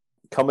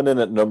 Coming in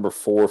at number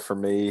 4 for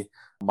me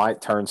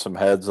might turn some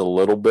heads a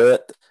little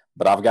bit,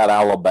 but I've got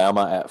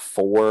Alabama at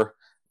 4.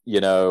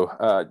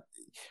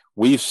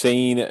 We've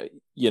seen,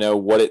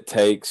 what it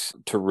takes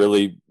to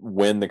really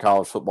win the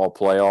college football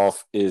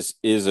playoff is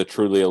a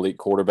truly elite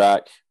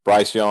quarterback.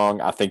 Bryce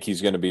Young, I think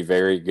he's going to be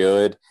very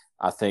good.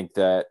 I think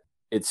that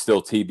it's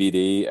still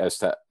TBD as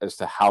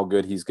to how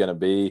good he's going to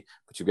be.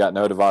 But you've got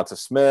no Devonta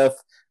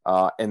Smith,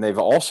 and they've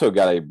also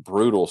got a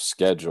brutal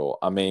schedule.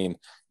 I mean,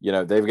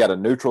 they've got a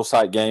neutral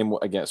site game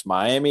against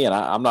Miami, and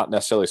I'm not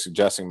necessarily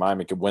suggesting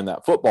Miami could win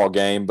that football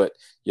game, but,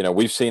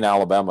 we've seen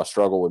Alabama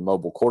struggle with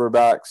mobile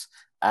quarterbacks.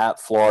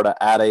 At Florida,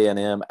 at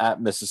A&M, at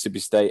Mississippi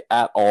State,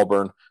 at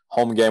Auburn,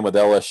 home game with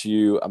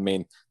LSU. I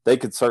mean, they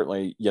could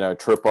certainly,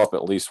 trip up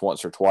at least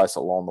once or twice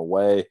along the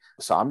way.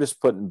 So I'm just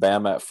putting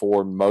Bama at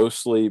 4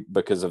 mostly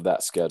because of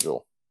that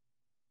schedule.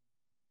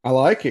 I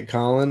like it,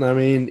 Colin. I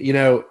mean,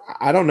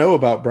 I don't know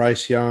about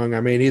Bryce Young.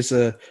 I mean, he's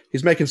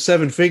making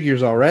 7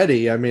 figures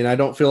already. I mean, I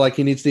don't feel like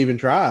he needs to even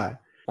try.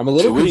 I'm a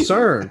little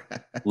concerned.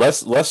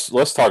 Let's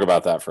talk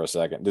about that for a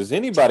second. Does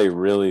anybody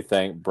really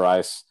think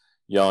Bryce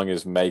Young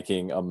is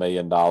making $1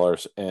 million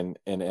in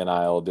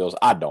NIL deals?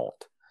 I don't.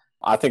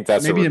 I think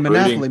that's maybe a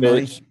recruiting pitch.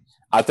 Money.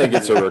 I think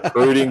it's a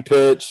recruiting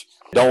pitch.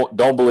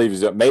 Don't believe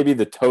he's maybe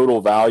the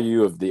total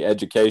value of the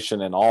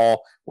education and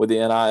all with the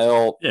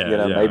NIL.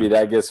 Maybe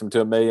that gets him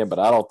to $1 million, but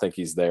I don't think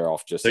he's there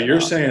off just. So you're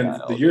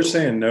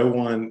saying no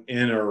one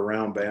in or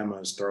around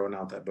Bama is throwing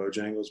out that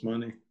Bojangles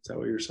money? Is that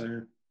what you're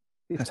saying?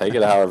 Take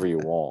it however you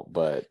want,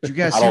 but did you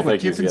guys see what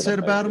Kiffin said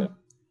about him?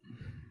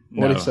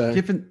 What did he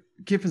say?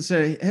 Kiffin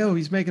said, hell,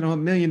 he's making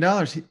 $1 million.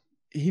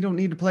 He don't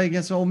need to play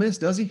against Ole Miss,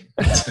 does he?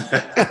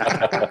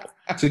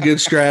 It's a good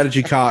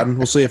strategy, Cotton.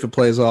 We'll see if it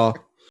plays off.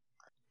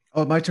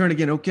 Oh, my turn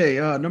again. Okay,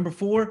 number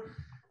 4.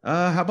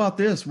 How about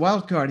this?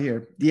 Wild card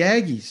here. The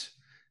Aggies.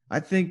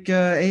 I think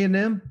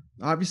A&M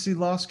obviously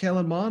lost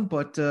Kellen Mond,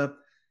 but,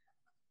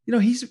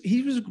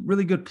 he was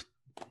really good.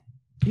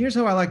 Here's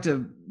how I like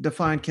to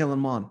define Kellen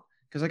Mond,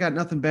 because I got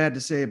nothing bad to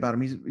say about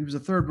him. He was a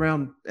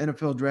 3rd-round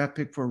NFL draft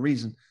pick for a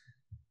reason.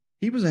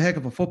 He was a heck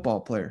of a football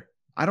player.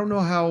 I don't know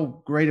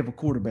how great of a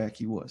quarterback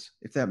he was,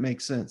 if that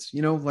makes sense.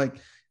 Like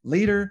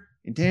leader,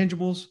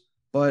 intangibles,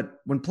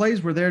 but when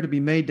plays were there to be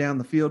made down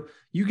the field,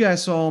 you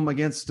guys saw him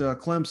against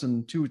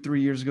Clemson 2 or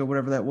 3 years ago,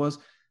 whatever that was.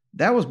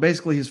 That was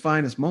basically his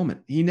finest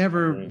moment. He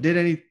never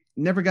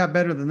never got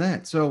better than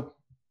that. So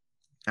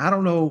I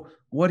don't know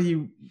what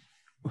he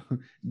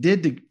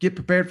did to get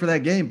prepared for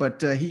that game,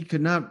 but he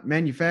could not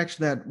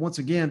manufacture that once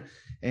again.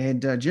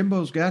 And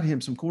Jimbo's got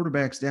him some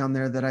quarterbacks down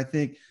there that I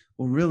think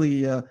will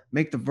really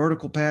make the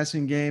vertical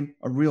passing game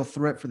a real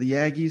threat for the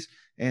Aggies.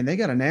 And they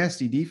got a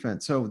nasty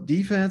defense. So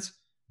defense,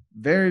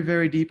 very,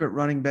 very deep at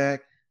running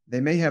back. They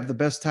may have the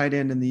best tight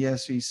end in the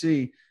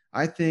SEC.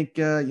 I think,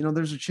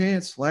 there's a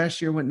chance.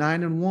 Last year went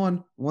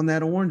 9-1, won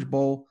that Orange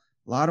Bowl.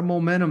 A lot of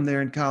momentum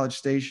there in College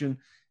Station.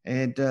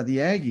 And the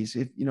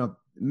Aggies,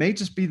 may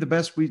just be the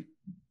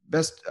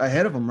best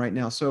ahead of them right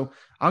now. So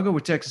I'll go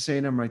with Texas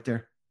A&M right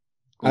there.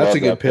 That's a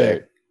good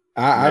pick.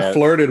 I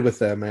flirted with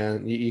that,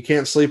 man. You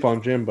can't sleep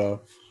on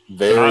Jimbo.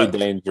 Very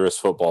dangerous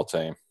football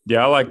team.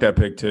 Yeah, I like that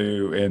pick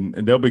too, and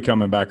they'll be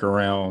coming back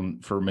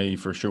around for me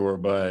for sure.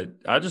 But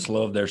I just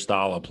love their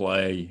style of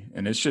play,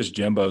 and it's just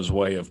Jimbo's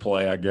way of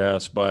play, I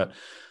guess. But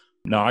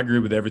No, I agree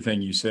with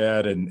everything you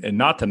said. And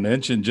not to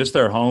mention just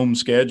their home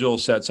schedule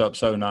sets up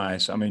so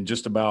nice. I mean,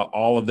 just about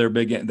all of their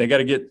they got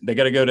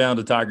to go down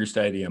to Tiger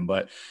Stadium,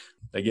 but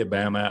they get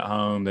Bama at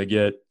home. They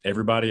get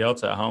everybody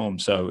else at home.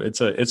 So it's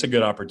a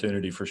good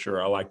opportunity for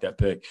sure. I like that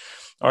pick.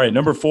 All right,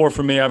 number 4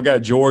 for me, I've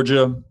got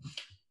Georgia.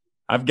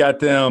 I've got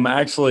them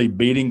actually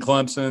beating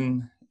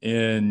Clemson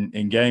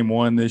in game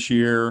 1 this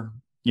year.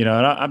 You know,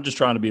 and I'm just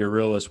trying to be a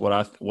realist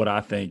what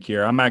I think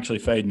here. I'm actually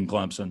fading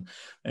Clemson.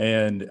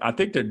 And I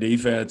think their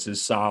defense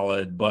is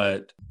solid,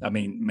 but I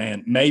mean,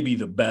 man, maybe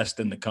the best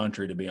in the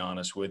country, to be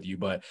honest with you.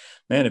 But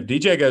man, if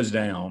DJ goes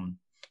down,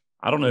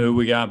 I don't know who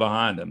we got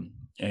behind him.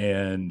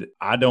 And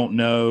I don't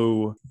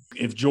know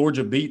if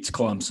Georgia beats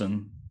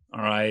Clemson,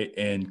 all right,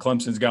 and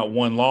Clemson's got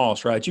 1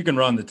 loss, right? You can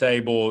run the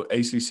table.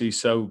 ACC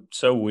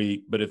so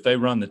weak, but if they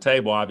run the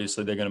table,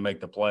 obviously they're going to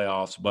make the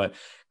playoffs. But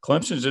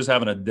Clemson's just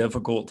having a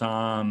difficult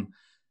time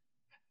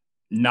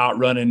not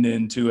running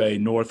into a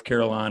North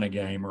Carolina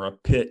game or a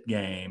Pitt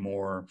game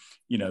or,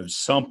 you know,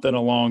 something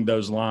along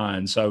those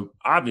lines. So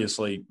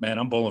obviously, man,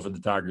 I'm pulling for the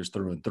Tigers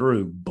through and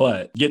through.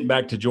 But getting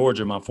back to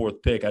Georgia, my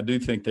 4th pick, I do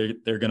think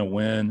they're going to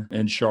win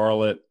in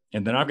Charlotte.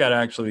 And then I've got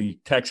actually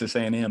Texas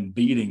A&M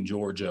beating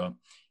Georgia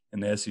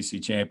in the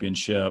SEC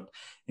championship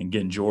and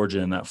getting Georgia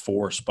in that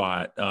 4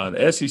 spot.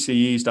 The SEC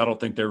East, I don't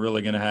think they're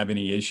really going to have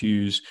any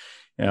issues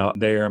out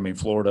there. I mean,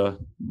 Florida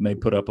may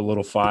put up a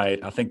little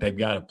fight. I think they've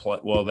got to play.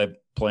 Well, they're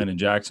playing in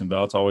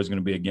Jacksonville. It's always going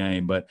to be a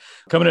game. But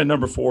coming in at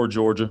number 4,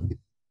 Georgia.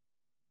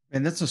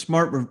 And that's a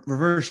smart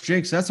reverse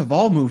jinx. That's a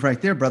vol move right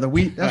there, brother.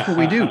 That's what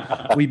we do.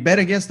 We bet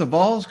against the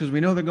Vols because we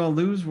know they're going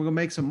to lose. We're going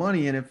to make some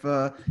money. And if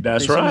they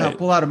somehow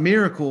pull out a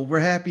miracle, we're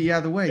happy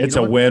either way. It's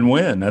a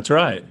win-win. That's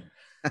right.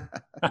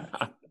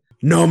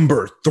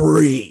 Number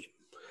 3.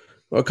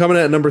 Well, coming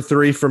in at number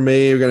 3 for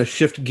me, we're going to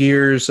shift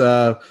gears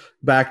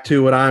back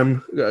to what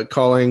I'm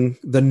calling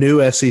the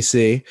new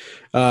SEC,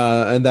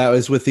 and that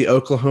was with the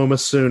Oklahoma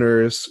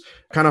Sooners.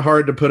 Kind of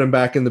hard to put them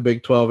back in the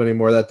Big 12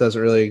 anymore. That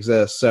doesn't really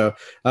exist. So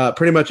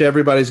pretty much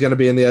everybody's going to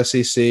be in the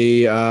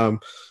SEC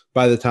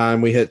by the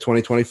time we hit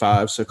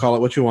 2025. So call it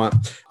what you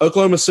want.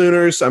 Oklahoma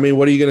Sooners, I mean,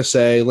 what are you going to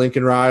say?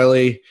 Lincoln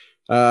Riley,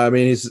 I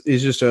mean,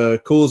 he's just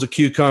cool as a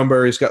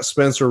cucumber. He's got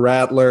Spencer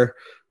Rattler.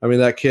 I mean,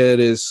 that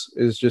kid is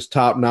just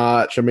top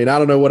notch. I mean, I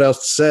don't know what else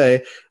to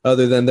say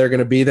other than they're going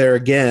to be there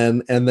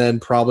again and then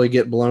probably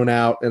get blown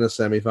out in a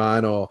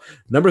semifinal.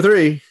 Number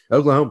 3,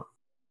 Oklahoma.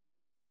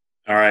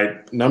 All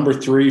right. Number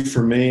 3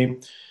 for me.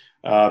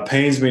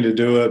 Pains me to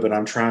do it, but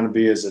I'm trying to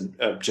be as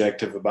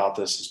objective about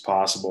this as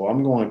possible.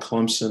 I'm going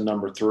Clemson,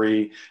 number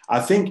 3. I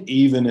think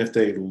even if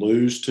they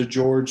lose to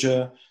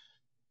Georgia,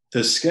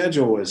 the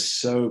schedule is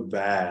so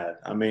bad.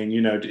 I mean,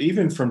 you know,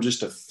 even from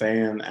just a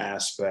fan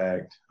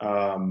aspect,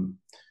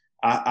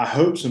 I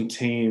hope some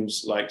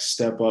teams like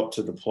step up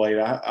to the plate.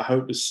 I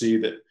hope to see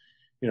that,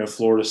 you know,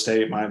 Florida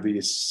State might be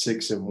a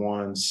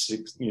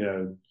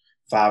 6-1,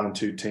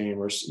 5-2 team,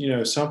 or, you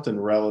know, something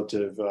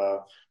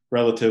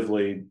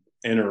relatively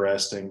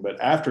interesting.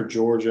 But after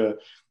Georgia,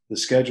 the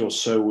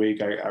schedule's so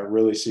weak. I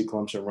really see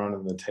Clemson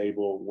running the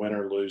table, win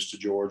or lose to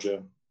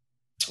Georgia.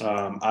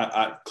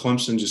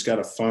 Clemson just got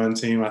a fun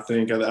team. I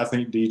think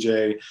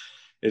DJ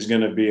is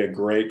going to be a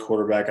great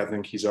quarterback. I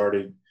think he's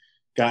already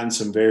gotten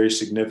some very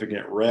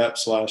significant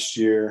reps last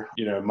year.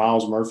 You know,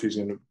 Miles Murphy's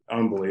going to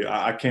unbelievable.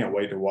 I can't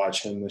wait to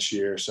watch him this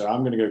year. So I'm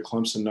going to go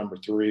Clemson, number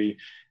 3.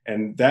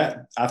 And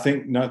that, I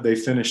think they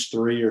finished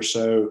 3 or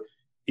so,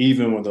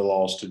 even with the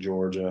loss to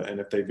Georgia.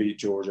 And if they beat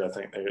Georgia, I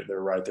think they're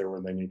right there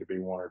where they need to be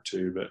 1 or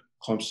 2. But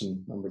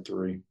Clemson, number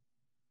 3.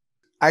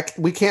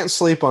 We can't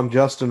sleep on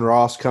Justin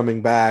Ross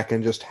coming back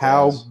and just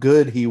how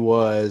good he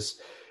was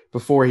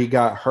before he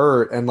got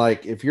hurt. And,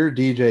 like, if you're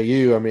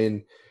DJU, I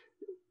mean,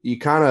 you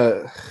kind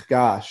of,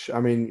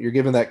 you're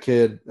giving that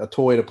kid a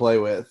toy to play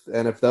with.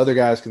 And if the other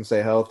guys can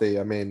stay healthy,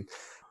 I mean,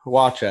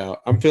 watch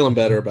out. I'm feeling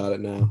better about it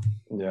now.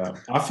 Yeah.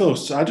 I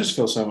just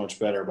feel so much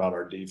better about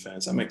our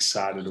defense. I'm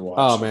excited to watch.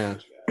 Oh, man.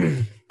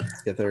 Is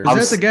that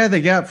the guy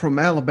they got from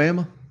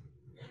Alabama?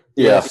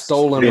 Yeah.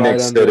 Stolen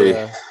Phoenix right City.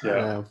 under.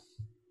 Yeah.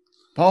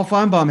 Paul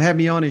Feinbaum had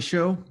me on his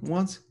show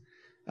once.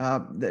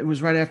 It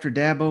was right after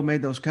Dabo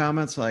made those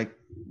comments, like,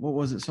 what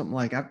was it? Something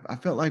like, I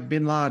felt like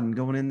Bin Laden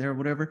going in there or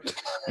whatever.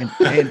 And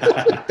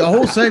the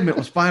whole segment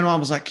was Feinbaum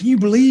was like, can you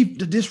believe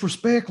the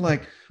disrespect?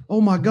 Like,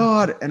 oh my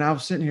God. And I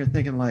was sitting here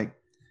thinking, like,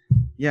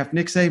 yeah, if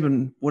Nick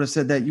Saban would have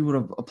said that, you would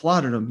have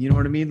applauded him. You know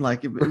what I mean?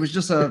 Like, it was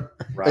just a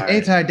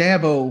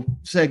anti-Dabo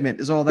segment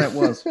is all that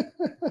was.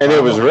 And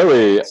it was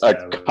really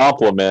a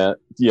compliment,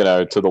 you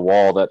know, to the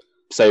wall that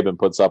Saban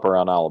puts up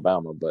around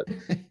Alabama. But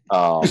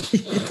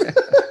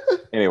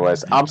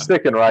anyways, I'm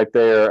sticking right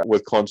there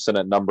with Clemson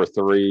at number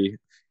 3.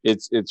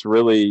 It's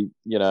really,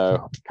 you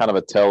know, kind of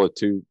a tale of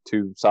two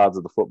sides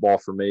of the football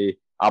for me.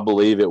 I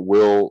believe it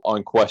will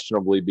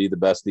unquestionably be the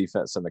best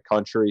defense in the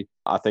country.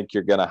 I think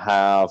you're going to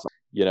have,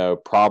 you know,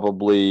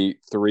 probably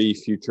 3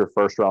 future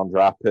first-round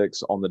draft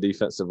picks on the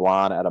defensive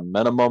line at a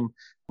minimum.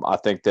 I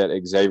think that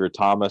Xavier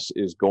Thomas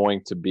is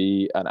going to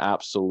be an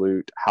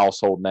absolute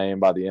household name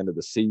by the end of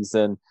the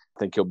season. I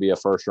think he'll be a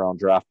first-round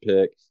draft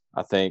pick.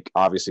 I think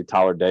obviously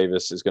Tyler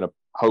Davis is going to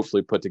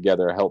hopefully put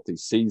together a healthy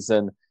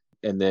season.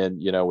 And then,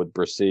 with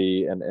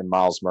Brissy and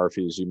Miles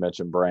Murphy, as you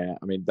mentioned, Brant,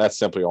 I mean, that's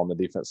simply on the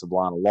defensive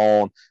line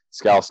alone.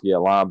 Skalski at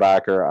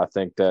linebacker. I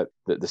think that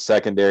the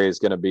secondary is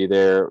going to be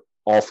there.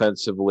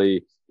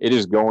 Offensively, it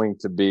is going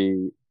to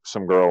be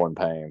some growing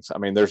pains. I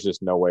mean, there's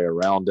just no way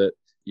around it.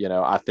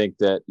 I think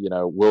that,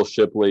 Will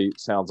Shipley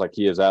sounds like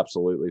he is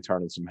absolutely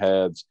turning some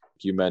heads.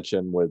 You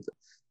mentioned with,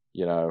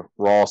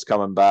 Ross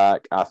coming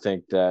back. I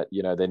think that,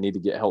 they need to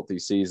get healthy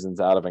seasons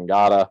out of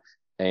Ngata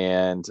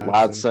and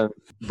Ladson.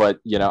 But,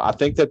 I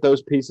think that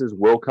those pieces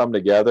will come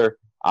together.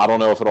 I don't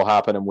know if it'll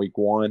happen in week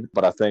 1,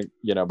 but I think,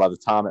 by the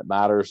time it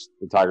matters,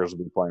 the Tigers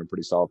will be playing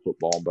pretty solid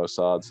football on both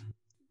sides.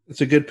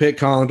 It's a good pick,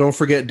 Colin. Don't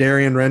forget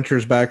Darian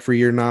Renter's back for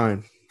year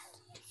 9.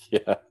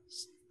 Yeah.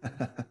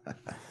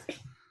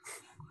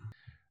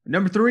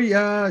 Number 3,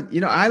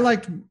 I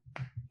liked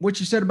what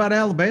you said about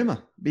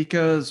Alabama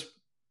because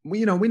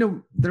we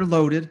know they're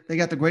loaded. They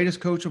got the greatest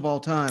coach of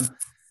all time,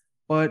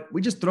 but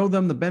we just throw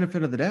them the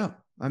benefit of the doubt.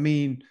 I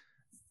mean,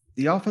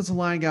 the offensive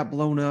line got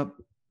blown up,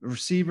 the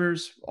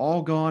receivers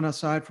all gone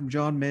aside from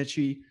John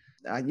Mechie.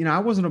 I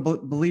wasn't a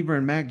believer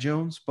in Mac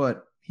Jones,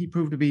 but he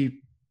proved to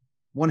be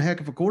one heck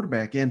of a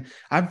quarterback. And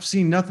I've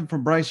seen nothing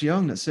from Bryce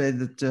Young that said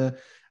that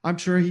I'm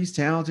sure he's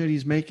talented.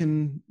 He's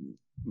making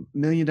 $1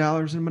 million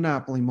in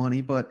Monopoly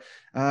money, but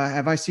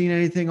have I seen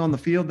anything on the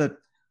field that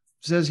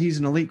says he's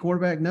an elite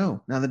quarterback?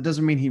 No. Now that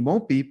doesn't mean he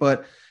won't be,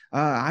 but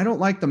I don't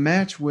like the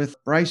match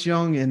with Bryce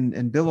Young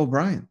and Bill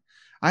O'Brien.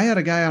 I had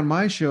a guy on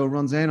my show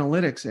runs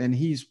analytics, and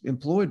he's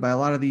employed by a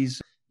lot of these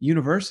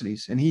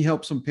universities, and he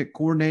helps them pick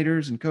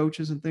coordinators and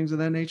coaches and things of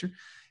that nature.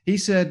 He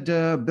said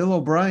Bill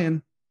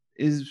O'Brien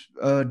is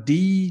a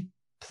D+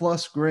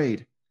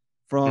 grade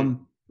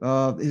from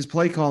his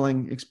play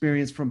calling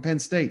experience from Penn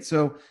State.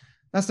 So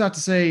that's not to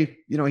say,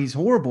 he's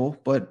horrible,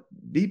 but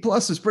B+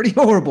 is pretty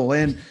horrible.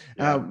 And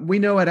we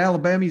know at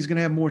Alabama, he's going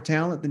to have more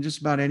talent than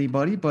just about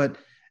anybody. But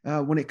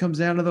when it comes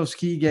down to those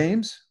key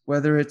games,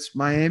 whether it's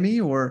Miami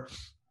or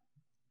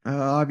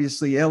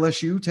obviously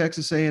LSU,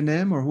 Texas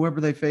A&M, or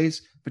whoever they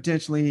face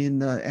potentially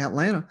in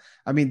Atlanta,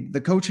 I mean,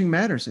 the coaching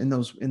matters in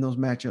those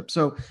matchups.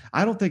 So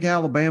I don't think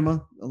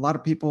Alabama, a lot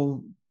of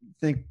people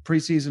think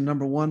preseason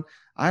number 1.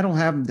 I don't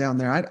have them down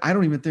there. I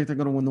don't even think they're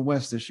going to win the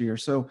West this year.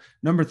 So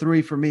number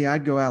 3 for me,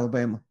 I'd go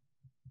Alabama.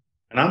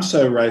 And I'm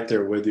so right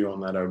there with you on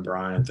that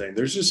O'Brien thing.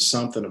 There's just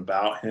something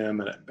about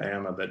him at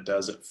Bama that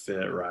doesn't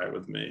fit right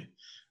with me.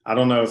 I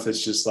don't know if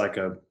it's just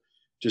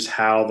just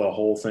how the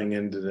whole thing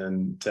ended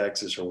in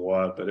Texas or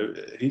what, but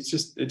it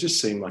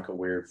just seemed like a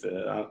weird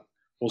fit.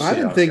 I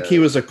didn't think he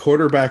was a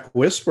quarterback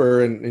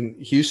whisperer in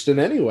Houston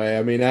anyway.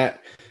 I mean,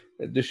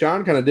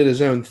 Deshaun kind of did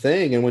his own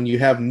thing, and when you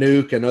have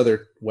Nuke and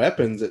other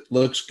weapons, it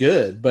looks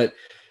good. But,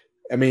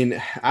 I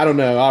mean, I don't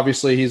know.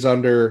 Obviously, he's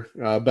under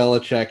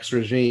Belichick's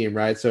regime,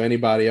 right? So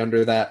anybody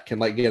under that can,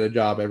 get a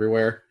job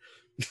everywhere.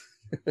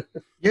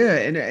 Yeah,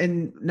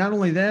 and not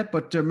only that,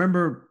 but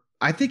remember –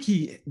 I think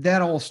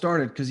that all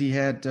started because he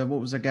had what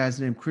was that guy's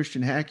name,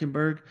 Christian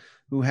Hackenberg,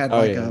 who had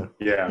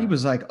he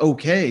was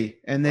okay,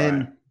 and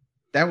then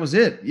that was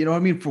it. You know what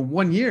I mean, for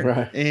 1 year,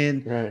 right.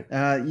 And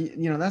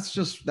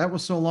that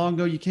was so long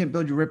ago. You can't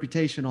build your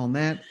reputation on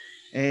that.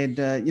 And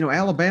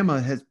Alabama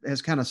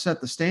has kind of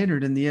set the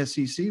standard in the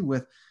SEC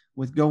with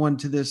going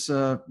to this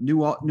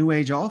new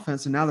age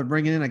offense, and now they're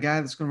bringing in a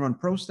guy that's going to run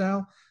pro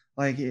style.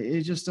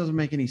 It just doesn't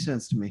make any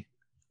sense to me.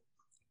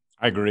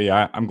 I agree.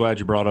 I'm glad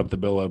you brought up the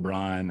Bill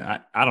O'Brien.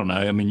 I don't know.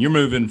 I mean, you're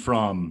moving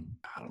from,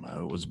 I don't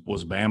know,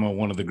 was Bama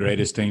one of the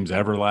greatest teams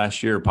ever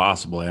last year?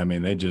 Possibly. I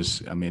mean, he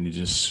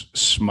just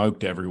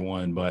smoked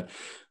everyone. But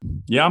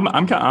yeah,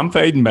 I'm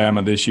fading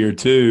Bama this year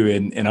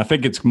too, and I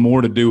think it's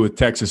more to do with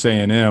Texas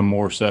A&M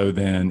more so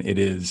than it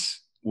is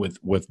with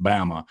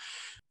Bama.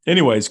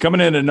 Anyways,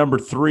 coming in at number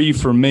 3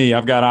 for me,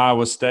 I've got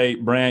Iowa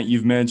State. Brant,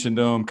 you've mentioned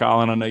them.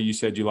 Colin, I know you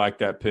said you like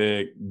that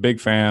pick.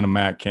 Big fan of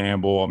Matt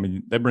Campbell. I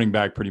mean, they bring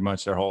back pretty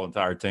much their whole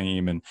entire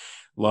team and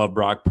love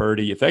Brock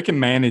Purdy. If they can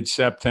manage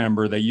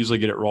September, they usually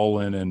get it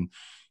rolling and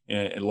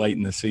late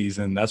in the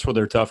season. That's where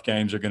their tough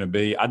games are going to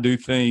be. I do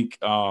think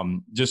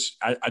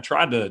I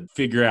tried to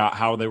figure out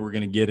how they were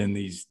going to get in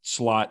these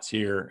slots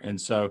here. And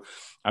so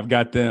I've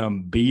got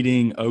them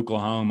beating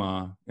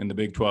Oklahoma in the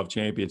Big 12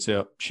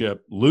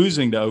 championship,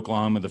 losing to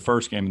Oklahoma the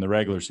first game in the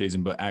regular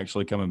season, but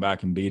actually coming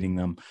back and beating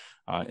them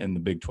in the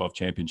Big 12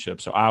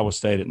 championship. So Iowa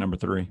State at number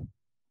 3.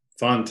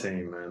 Fun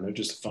team, man. They're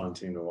just a fun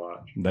team to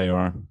watch. They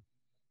are.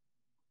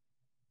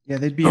 Yeah,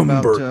 they'd be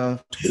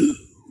about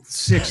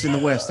 6th in the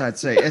West, I'd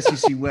say.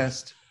 SEC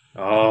West.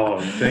 Oh,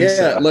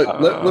 yeah. So? Look,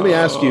 let me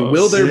ask you: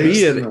 Will there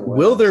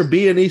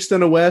be an East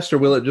and a West, or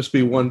will it just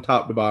be one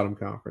top to bottom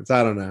conference?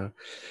 I don't know.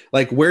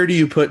 Where do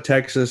you put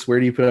Texas? Where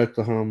do you put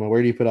Oklahoma?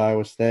 Where do you put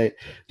Iowa State?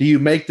 Do you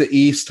make the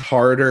East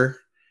harder?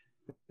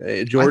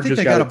 Georgia's I think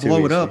they got to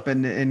blow it up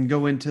and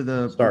go into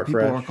the Start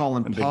people fresh. Are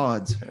calling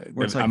pods,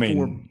 where it's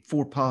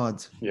four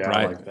pods. Yeah, right.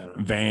 I like that.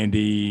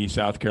 Vandy,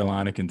 South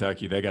Carolina,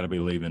 Kentucky, they got to be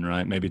leaving,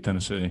 right? Maybe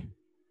Tennessee.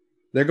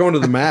 They're going to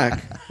the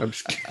MAC. I'm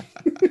just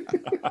kidding.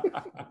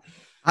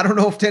 I don't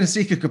know if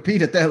Tennessee could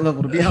compete at that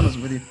level, to be honest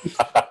with you.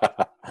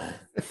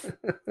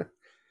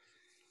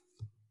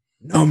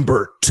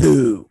 Number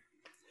 2.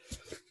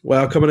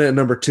 Well, coming in at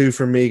number 2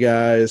 for me,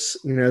 guys,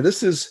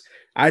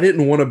 I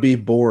didn't want to be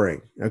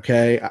boring,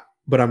 okay?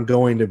 But I'm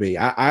going to be.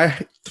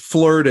 I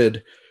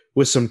flirted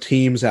with some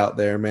teams out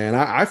there, man.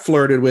 I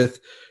flirted with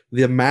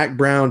the Mac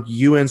Brown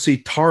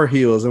UNC Tar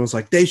Heels and was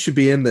like, they should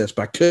be in this,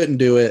 but I couldn't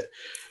do it.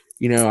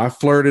 I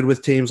flirted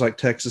with teams like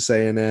Texas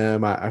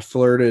A&M. I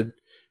flirted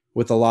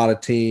with a lot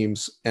of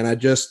teams, and I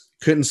just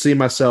couldn't see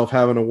myself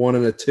having a 1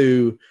 and a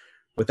 2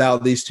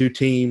 without these 2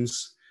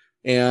 teams.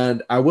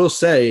 And I will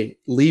say,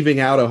 leaving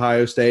out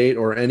Ohio State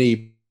or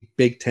any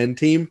Big Ten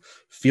team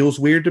feels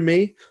weird to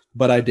me,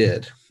 but I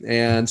did.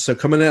 And so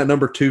coming in at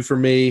number 2 for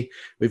me,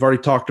 we've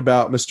already talked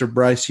about Mr.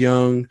 Bryce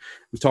Young.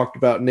 We've talked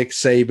about Nick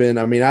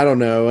Saban. I mean, I don't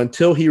know.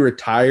 Until he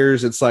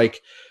retires, it's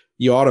like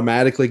you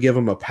automatically give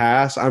him a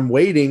pass. I'm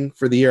waiting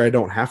for the year I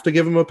don't have to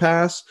give him a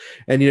pass.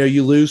 And,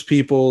 you lose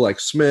people like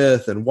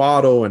Smith and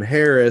Waddle and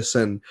Harris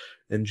and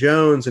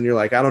Jones, and you're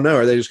like, I don't know.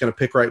 Are they just going to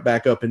pick right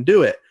back up and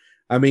do it?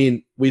 I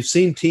mean, we've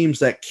seen teams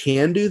that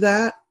can do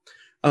that.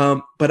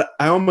 But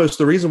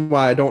the reason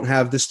why I don't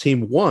have this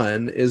team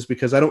 1 is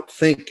because I don't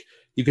think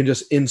you can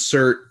just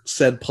insert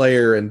said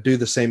player and do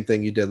the same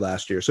thing you did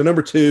last year. So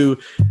number 2,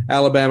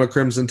 Alabama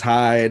Crimson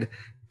Tide,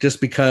 just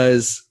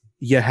because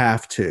you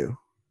have to.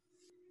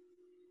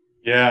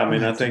 Yeah, I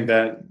mean, I think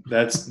that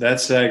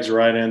segs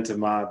right into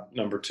my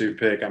number 2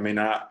 pick. I mean,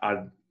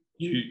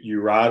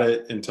 you ride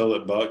it until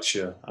it bucks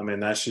you. I mean,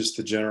 that's just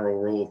the general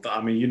rule.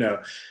 I mean,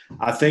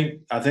 I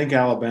think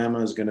Alabama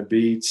is going to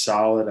be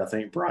solid. I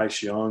think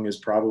Bryce Young is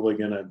probably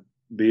going to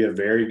be a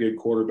very good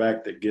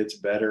quarterback that gets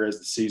better as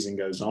the season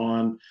goes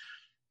on.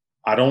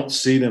 I don't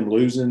see them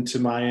losing to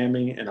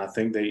Miami, and I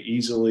think they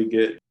easily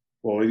get.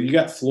 Well, you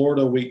got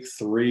Florida week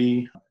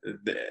 3.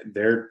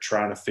 They're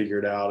trying to figure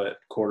it out at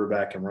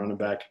quarterback and running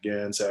back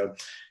again. So,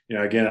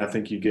 again, I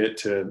think you get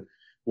to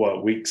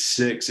week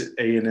 6 at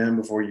A&M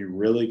before you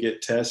really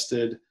get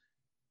tested.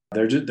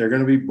 They're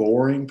going to be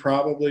boring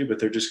probably, but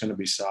they're just going to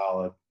be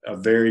solid. A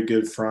very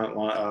good front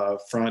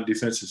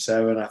defensive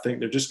 7. I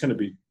think they're just going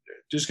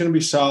to be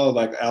solid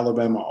like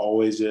Alabama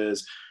always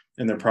is,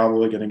 and they're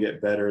probably going to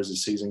get better as the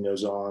season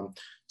goes on.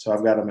 So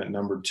I've got them at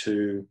number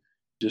 2.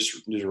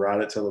 Just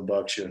ride it till it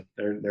bucks you.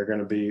 They're going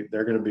to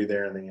be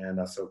there in the end.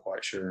 I feel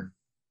quite sure.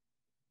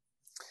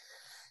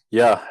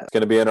 Yeah, it's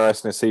going to be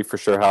interesting to see for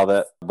sure how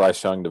that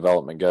Bryce Young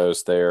development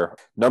goes there.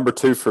 Number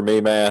 2 for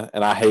me, man,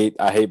 and I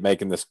hate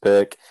making this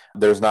pick.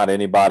 There's not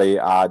anybody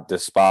I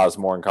despise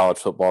more in college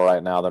football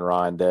right now than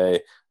Ryan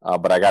Day,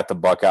 but I got the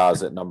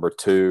Buckeyes at number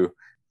 2.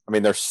 I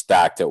mean, they're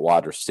stacked at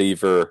wide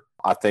receiver.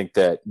 I think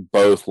that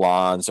both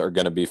lines are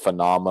going to be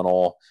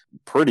phenomenal.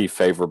 Pretty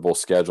favorable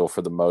schedule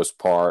for the most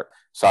part.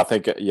 So I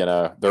think,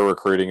 their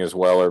recruiting as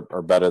well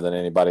are better than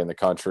anybody in the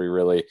country,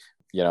 really.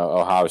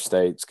 Ohio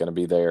State's going to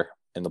be there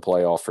in the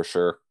playoff for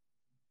sure.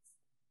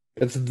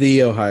 It's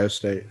the Ohio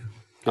State.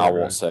 I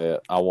won't say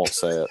it.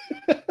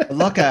 The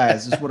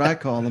Luckeyes is what I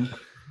call them.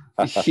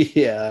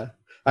 Yeah.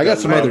 I got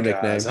some other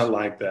nicknames. I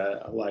like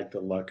that. I like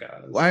the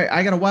Luckeyes. Well,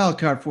 I got a wild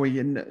card for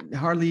you, and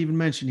hardly even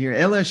mentioned here.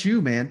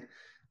 LSU, man.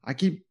 I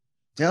keep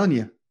telling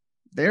you,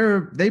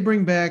 they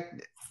bring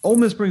back – Ole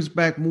Miss brings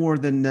back more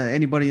than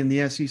anybody in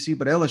the SEC,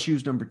 but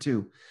LSU's number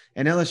 2.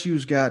 And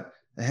LSU's got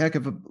a heck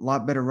of a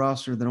lot better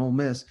roster than Ole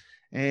Miss.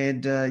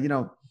 And,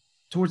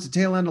 towards the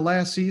tail end of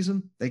last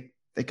season, they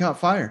caught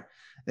fire.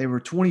 They were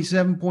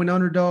 27-point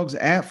underdogs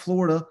at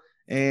Florida,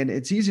 and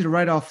it's easy to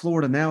write off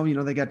Florida now.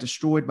 They got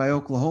destroyed by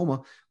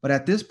Oklahoma. But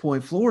at this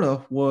point,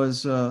 Florida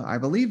was, I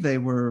believe they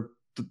were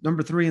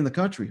number 3 in the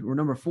country, or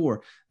number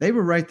 4. They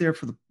were right there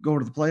for going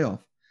to the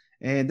playoff.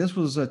 And this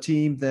was a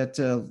team that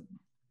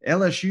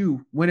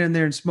LSU went in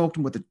there and smoked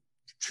them with a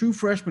true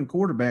freshman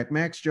quarterback,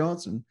 Max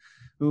Johnson,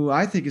 who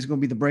I think is going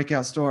to be the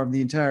breakout star of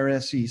the entire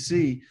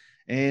SEC.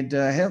 And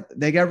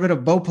they got rid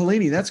of Bo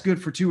Pelini. That's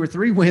good for 2 or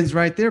 3 wins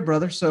right there,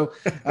 brother. So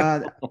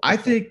I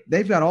think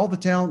they've got all the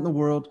talent in the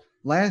world.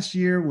 Last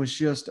year was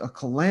just a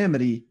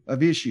calamity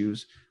of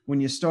issues.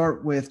 When you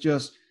start with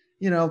just,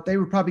 they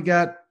were probably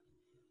got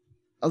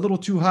a little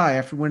too high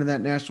after winning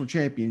that national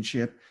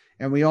championship.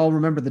 And we all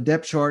remember the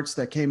depth charts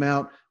that came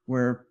out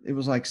where it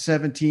was like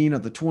 17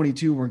 of the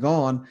 22 were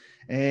gone.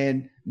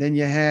 And then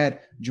you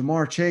had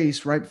Jamar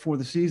Chase right before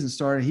the season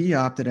started. He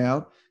opted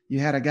out. You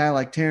had a guy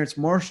like Terrence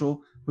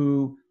Marshall,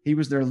 who he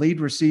was their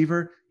lead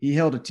receiver. He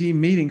held a team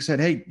meeting,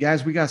 said, hey,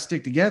 guys, we got to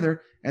stick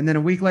together. And then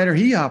a week later,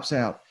 he opts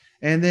out.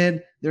 And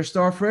then their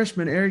star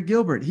freshman, Eric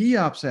Gilbert, he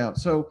opts out.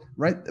 So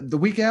the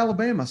week of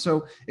Alabama.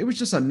 So it was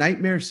just a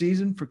nightmare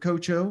season for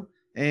Coach O.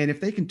 And if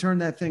they can turn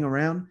that thing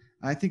around,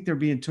 I think they're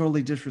being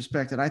totally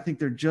disrespected. I think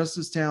they're just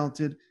as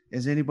talented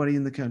as anybody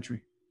in the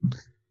country.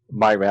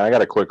 Mike, man, I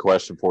got a quick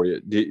question for you.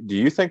 Do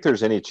you think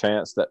there's any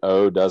chance that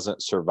O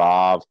doesn't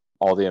survive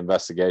all the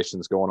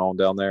investigations going on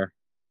down there?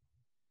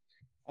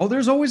 Oh,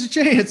 there's always a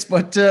chance.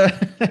 But,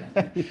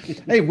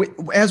 hey,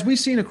 as we've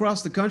seen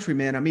across the country,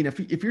 man, I mean,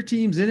 if your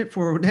team's in it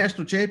for a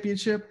national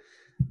championship,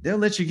 they'll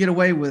let you get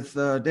away with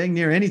dang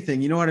near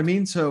anything. You know what I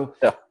mean? So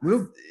Yeah.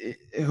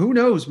 who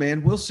knows,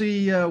 man? We'll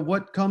see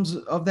what comes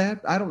of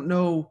that. I don't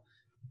know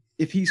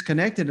if he's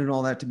connected and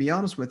all that, to be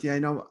honest with you.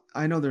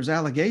 I know there's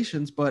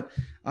allegations, but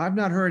I've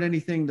not heard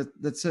anything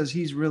that says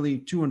he's really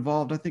too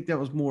involved. I think that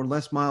was more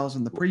Les Miles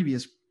and the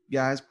previous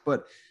guys,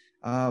 but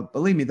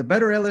believe me, the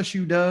better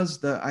LSU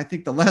does, I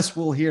think the less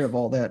we'll hear of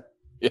all that.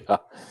 Yeah.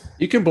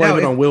 You can blame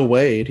it on Will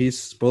Wade.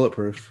 He's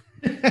bulletproof.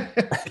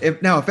 if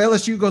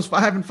LSU goes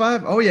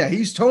 5-5, oh yeah,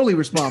 he's totally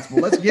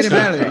responsible. Let's get him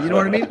out of there. You know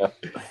what I mean?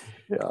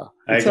 Yeah.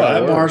 Hey,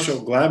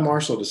 Glad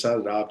Marshall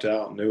decided to opt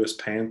out. Newest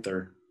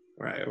Panther.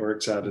 Right. We're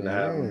excited to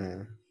have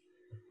him.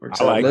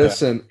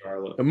 Listen,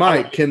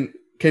 Mike,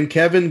 can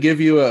Kevin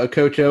give you a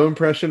Coach O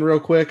impression real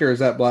quick, or is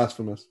that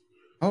blasphemous?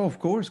 Oh, of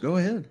course. Go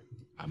ahead.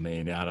 I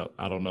mean, I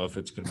don't know if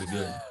it's going to be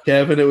good.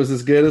 Kevin, it was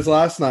as good as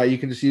last night. You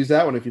can just use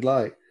that one if you'd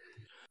like.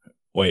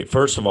 Wait,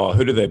 first of all,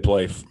 who do they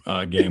play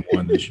game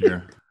one this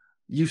year?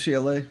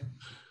 UCLA.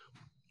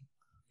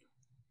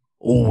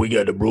 Oh, we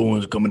got the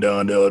Bruins coming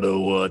down there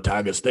to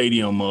Tiger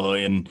Stadium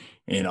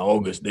in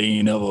August. They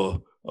ain't ever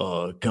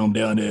come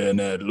down there in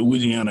that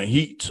Louisiana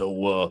heat,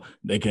 so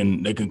they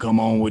can come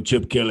on with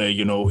Chip Kelly.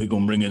 You know, he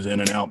gonna bring his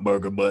In-N-Out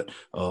burger, but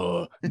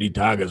the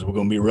Tigers, we're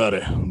gonna be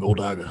ready. Go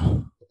Tiger.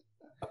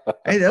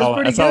 Hey, that was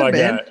pretty good,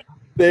 man.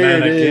 There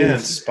it again,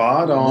 is.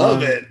 spot on.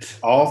 Love it.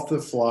 Off the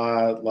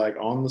fly, like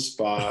on the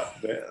spot.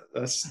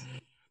 That's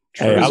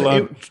Hey, I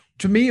love.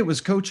 To me, it was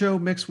Coach O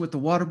mixed with the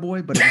Water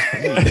Boy, but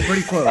it was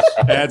pretty close.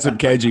 Add some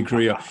Cajun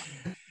Creole.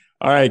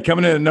 All right,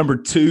 coming in at number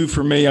 2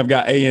 for me, I've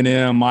got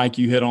A&M. Mike,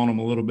 you hit on them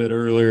a little bit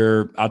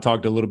earlier. I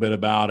talked a little bit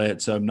about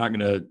it, so I'm not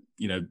going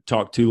to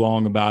talk too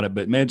long about it.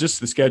 But, man, just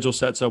the schedule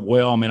sets up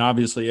well. I mean,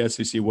 obviously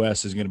SEC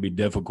West is going to be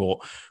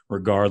difficult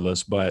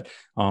regardless. But,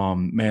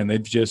 man,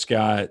 they've just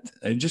got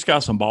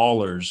some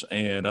ballers.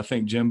 And I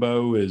think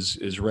Jimbo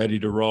is ready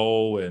to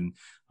roll, and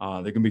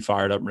they're going to be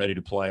fired up and ready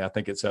to play. I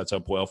think it sets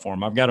up well for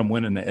them. I've got them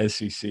winning the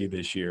SEC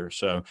this year.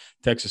 So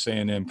Texas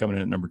A&M coming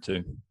in at number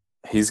 2.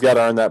 He's got to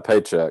earn that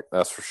paycheck.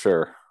 That's for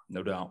sure.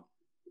 No doubt.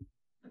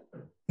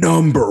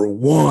 Number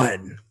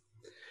 1.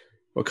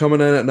 Well,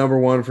 coming in at number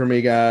 1 for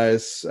me,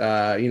 guys,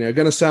 going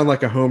to sound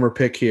like a homer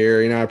pick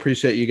here. I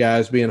appreciate you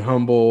guys being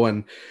humble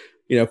and,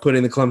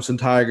 putting the Clemson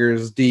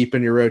Tigers deep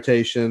in your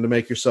rotation to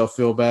make yourself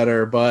feel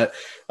better. But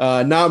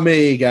not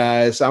me,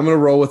 guys. I'm going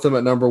to roll with them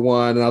at number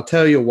 1, and I'll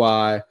tell you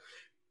why.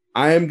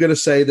 I am going to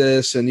say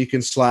this, and you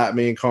can slap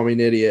me and call me an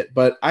idiot,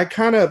 but I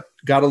kind of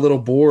got a little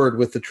bored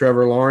with the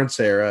Trevor Lawrence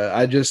era.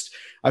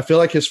 I feel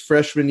like his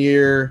freshman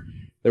year,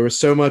 there was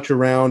so much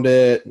around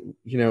it.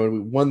 We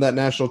won that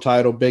national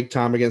title big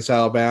time against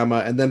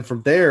Alabama. And then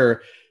from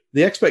there,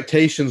 the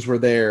expectations were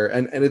there.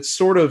 And it's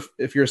sort of,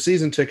 if you're a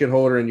season ticket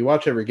holder and you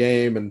watch every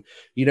game and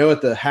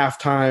at the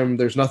halftime,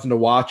 there's nothing to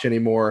watch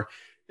anymore.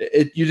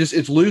 It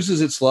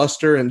loses its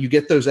luster, and you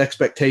get those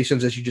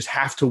expectations as you just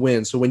have to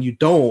win. So when you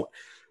don't,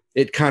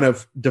 it kind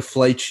of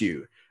deflates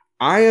you.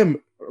 I am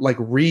like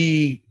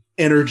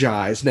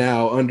re-energized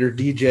now under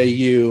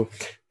DJU,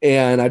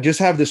 and I just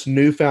have this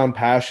newfound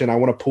passion. I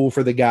want to pull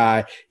for the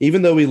guy.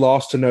 Even though we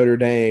lost to Notre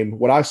Dame,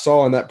 what I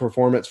saw in that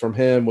performance from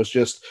him was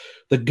just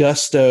the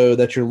gusto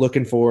that you're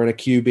looking for in a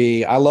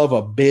QB. I love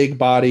a big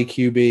body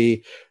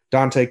QB,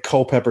 Dante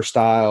Culpepper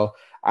style.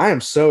 I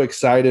am so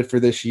excited for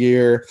this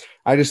year.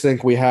 I just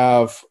think we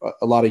have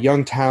a lot of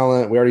young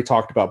talent. We already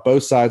talked about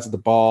both sides of the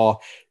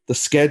ball. The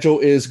schedule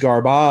is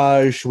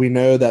garbage. We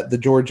know that the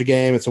Georgia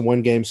game, it's a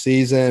 1-game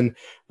season.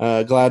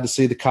 Glad to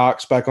see the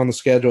Cox back on the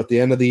schedule at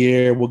the end of the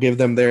year. We'll give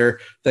them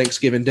their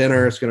Thanksgiving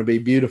dinner. It's going to be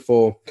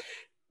beautiful.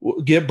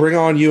 Bring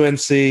on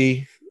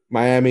UNC,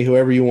 Miami,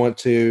 whoever you want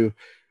to.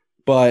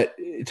 But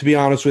to be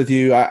honest with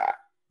you,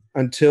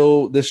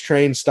 until this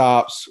train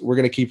stops, we're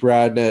going to keep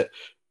riding it.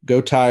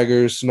 Go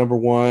Tigers, number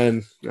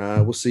 1.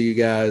 We'll see you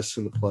guys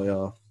in the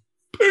playoff.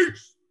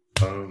 Peace.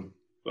 Boom.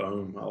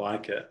 I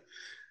like it.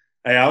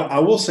 Hey, I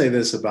will say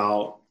this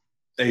about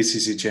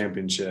ACC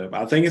championship.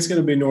 I think it's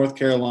going to be North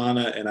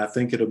Carolina, and I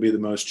think it'll be the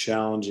most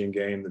challenging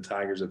game the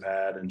Tigers have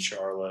had in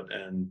Charlotte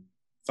in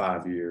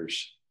 5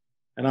 years.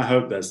 And I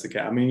hope that's the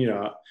case. I mean,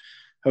 I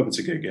hope it's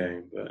a good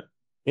game. But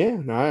yeah,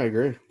 no, I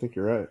agree. I think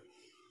you're right.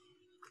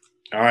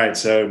 All right,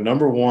 so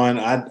number 1,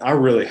 I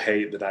really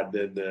hate that I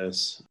did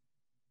this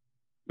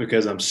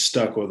because I'm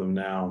stuck with them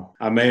now.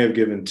 I may have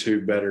given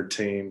 2 better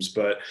teams,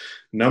 but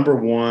number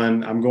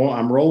 1,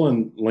 I'm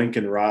rolling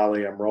Lincoln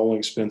Riley. I'm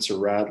rolling Spencer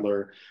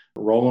Rattler,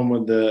 rolling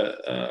with the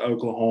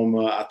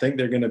Oklahoma. I think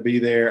they're going to be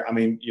there. I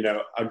mean,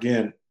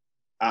 again,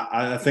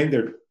 I think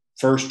their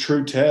first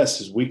true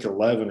test is week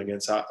 11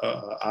 against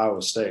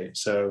Iowa State.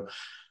 So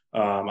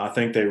I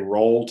think they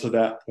roll to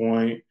that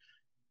point.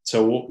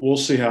 So we'll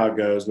see how it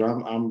goes. But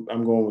I'm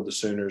going with the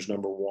Sooners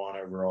number 1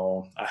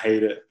 overall. I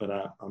hate it, but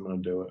I'm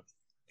going to do it.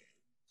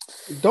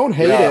 Don't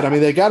hate it. I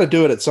mean, they got to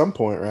do it at some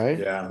point, right?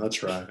 Yeah,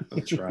 that's right.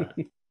 That's right.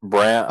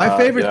 Brant, my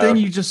favorite thing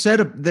you just said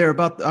up there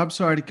about – I'm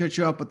sorry to cut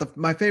you off, but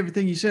my favorite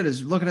thing you said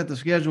is looking at the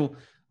schedule,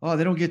 oh,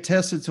 they don't get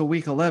tested till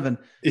week 11.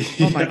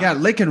 Oh, my God.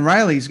 Lincoln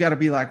Riley's got to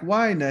be like,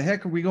 why in the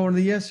heck are we going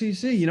to the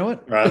SEC? You know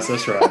what? Right.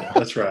 That's right.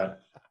 That's right.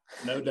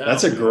 No doubt.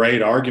 That's a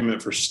great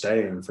argument for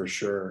staying for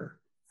sure.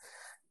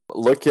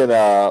 Looking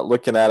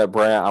at it,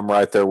 Brant, I'm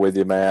right there with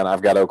you, man.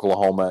 I've got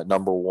Oklahoma at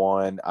number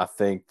one. I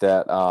think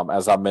that,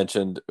 as I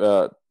mentioned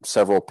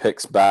several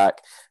picks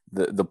back,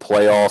 the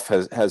playoff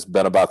has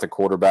been about the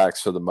quarterbacks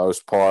for the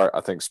most part.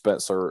 I think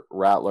Spencer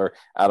Rattler,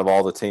 out of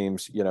all the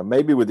teams,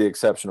 maybe with the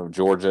exception of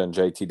Georgia and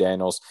JT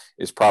Daniels,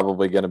 is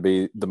probably going to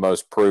be the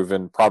most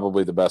proven,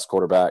 probably the best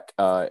quarterback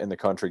in the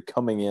country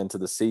coming into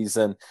the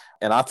season.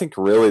 And I think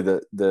really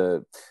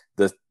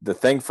the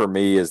thing for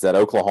me is that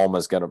Oklahoma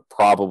is going to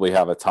probably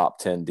have a top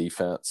 10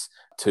 defense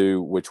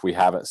too, which we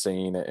haven't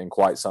seen in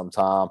quite some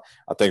time.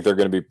 I think they're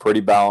going to be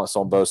pretty balanced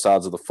on both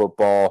sides of the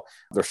football.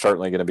 They're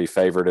certainly going to be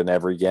favored in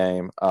every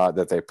game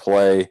that they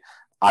play.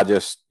 I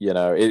just,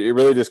 it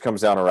really just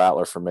comes down to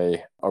Rattler for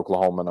me.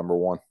 Oklahoma number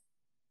one.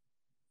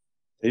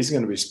 He's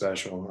going to be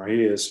special, or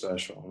he is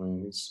special. I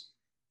mean, he's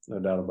no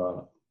doubt about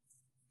it.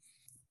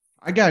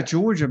 I got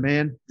Georgia,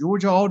 man.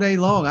 Georgia all day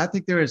long. I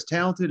think they're as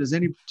talented as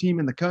any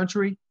team in the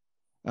country.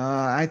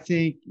 I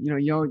think,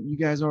 you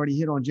guys already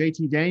hit on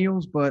JT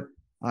Daniels, but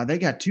they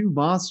got two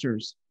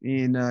monsters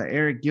in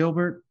Eric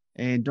Gilbert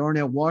and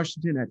Darnell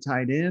Washington at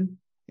tight end.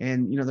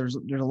 And, there's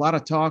a lot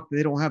of talk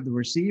they don't have the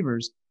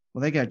receivers.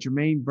 Well, they got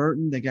Jermaine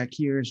Burton. They got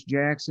Kyrus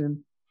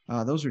Jackson.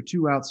 Those are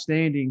two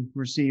outstanding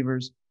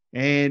receivers.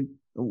 And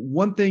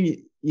one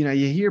thing, you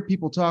hear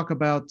people talk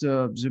about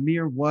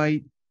Zamir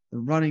White, the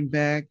running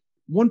back.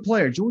 One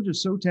player,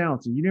 Georgia's so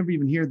talented. You never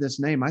even hear this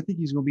name. I think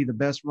he's going to be the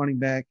best running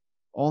back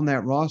on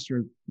that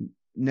roster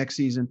next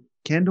season.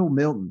 Kendall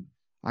Milton.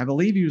 I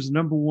believe he was the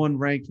number one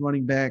ranked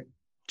running back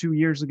 2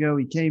 years ago.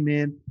 He came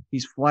in.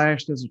 He's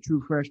flashed as a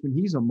true freshman.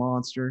 He's a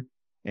monster.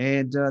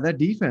 And that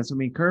defense,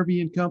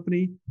 Kirby and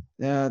company,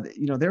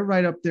 they're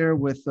right up there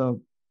with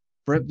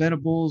Brett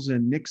Venables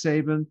and Nick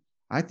Saban.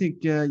 I think,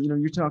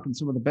 you're talking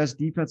some of the best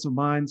defensive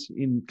minds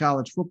in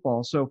college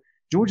football. So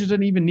Georgia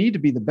doesn't even need to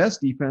be the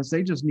best defense.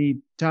 They just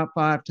need top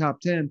 5,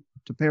 top 10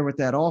 to pair with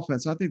that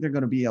offense. I think they're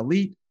going to be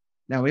elite.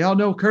 Now, we all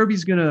know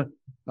Kirby's going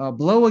to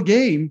blow a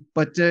game,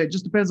 but it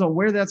just depends on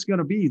where that's going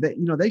to be.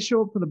 They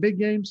show up for the big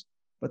games,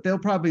 but they'll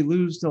probably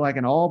lose to like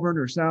an Auburn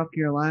or South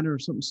Carolina or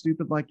something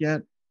stupid like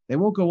that. They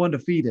won't go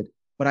undefeated,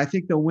 but I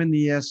think they'll win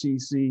the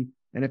SEC.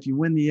 And if you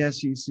win the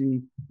SEC,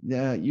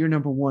 you're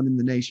number one in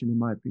the nation, in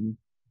my opinion.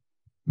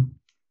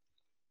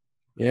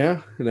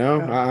 Yeah,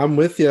 I'm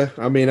with you.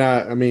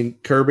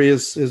 Kirby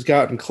has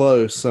gotten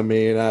close.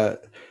 The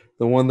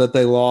one that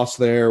they lost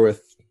there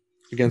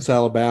against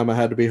Alabama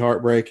had to be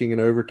heartbreaking in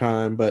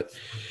overtime. But,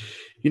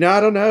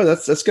 I don't know.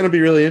 That's going to be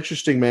really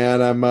interesting,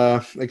 man. I'm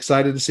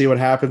excited to see what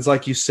happens.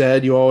 Like you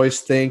said, you always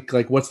think,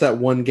 like, what's that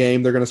one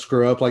game they're going to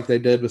screw up like they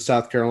did with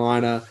South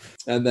Carolina?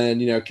 And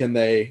then, can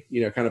they,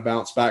 kind of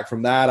bounce back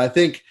from that? I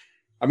think,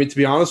 to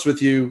be honest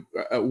with you,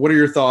 what are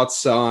your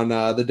thoughts on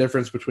the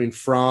difference between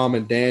Fromm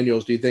and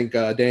Daniels? Do you think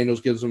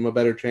Daniels gives them a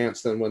better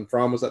chance than when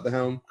Fromm was at the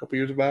helm a couple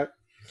years back?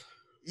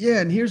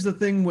 Yeah, and here's the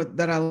thing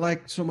that I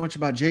like so much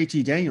about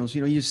JT Daniels.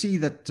 You see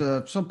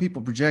that some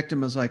people project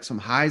him as like some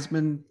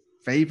Heisman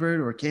favorite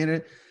or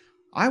candidate.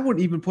 I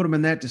wouldn't even put him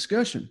in that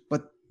discussion.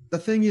 But the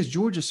thing is,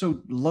 Georgia's so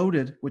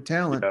loaded with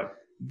talent. Yeah.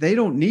 They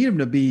don't need him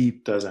to be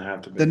doesn't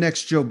have to be the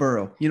next Joe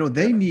Burrow.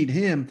 They need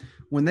him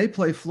when they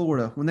play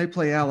Florida, when they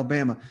play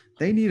Alabama.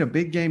 They need a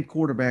big game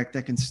quarterback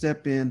that can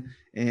step in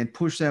and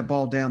push that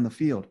ball down the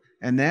field.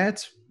 And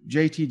that's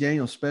JT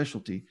Daniels'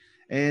 specialty.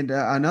 And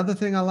another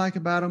thing I like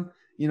about him,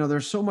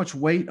 there's so much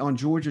weight on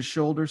Georgia's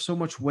shoulders, so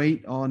much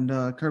weight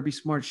on Kirby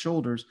Smart's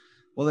shoulders.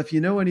 Well, if you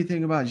know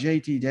anything about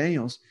JT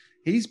Daniels,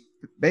 he's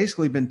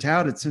basically been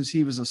touted since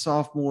he was a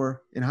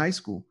sophomore in high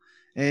school.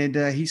 And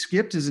he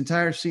skipped his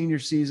entire senior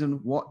season,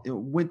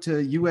 went to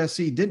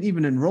USC, didn't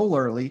even enroll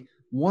early,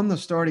 won the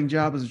starting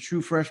job as a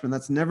true freshman.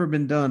 That's never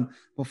been done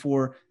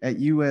before at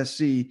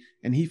USC.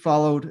 And he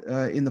followed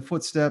in the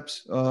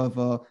footsteps of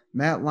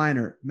Matt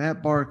Leinart,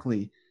 Matt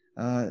Barkley,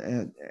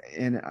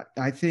 and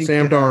I think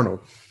Sam Darnold.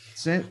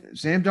 Sam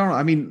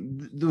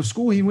Darnold. The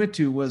school he went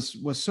to was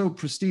so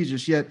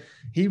prestigious, yet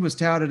he was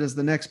touted as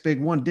the next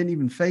big one, didn't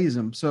even faze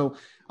him. So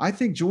I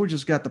think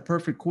Georgia's got the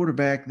perfect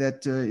quarterback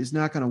that is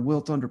not going to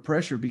wilt under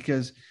pressure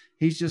because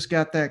he's just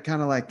got that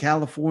kind of like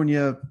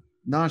California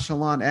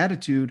nonchalant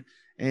attitude.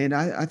 And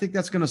I think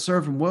that's going to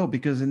serve him well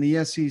because in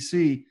the SEC,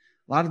 a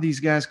lot of these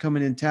guys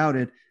coming in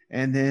touted,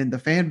 and then the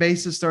fan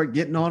bases start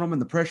getting on them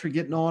and the pressure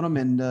getting on them,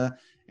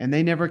 and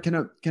they never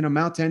can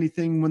amount to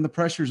anything when the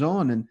pressure's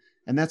on.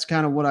 And that's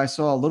kind of what I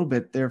saw a little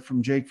bit there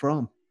from Jake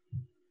Fromm.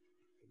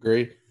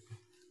 Great.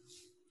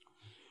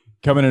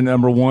 Coming in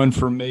number one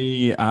for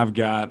me, I've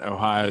got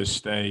Ohio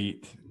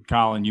State.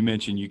 Colin, you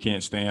mentioned you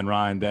can't stand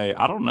Ryan Day.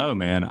 I don't know,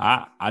 man.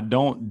 I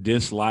don't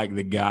dislike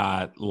the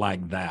guy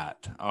like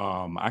that.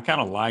 I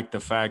kind of like the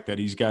fact that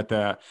he's got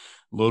that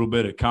little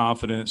bit of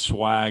confidence,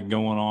 swag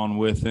going on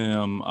with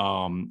him.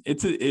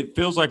 It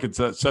feels like it's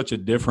such a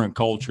different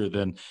culture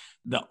than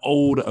the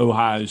old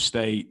Ohio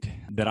State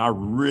that I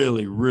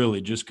really,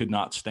 really just could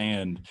not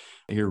stand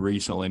here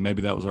recently.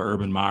 Maybe that was an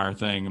Urban Meyer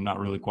thing. I'm not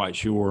really quite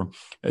sure.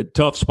 A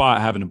tough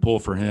spot having to pull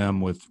for him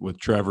with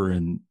Trevor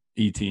and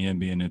ETN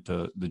being at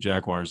the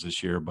Jaguars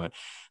this year. But,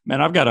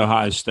 man, I've got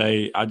Ohio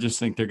State. I just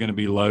think they're going to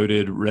be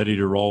loaded, ready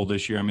to roll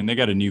this year. I mean, they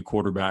got a new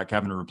quarterback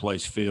having to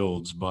replace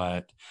Fields,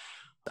 but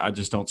I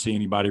just don't see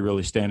anybody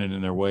really standing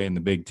in their way in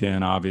the Big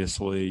Ten,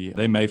 obviously.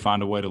 They may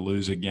find a way to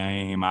lose a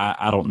game.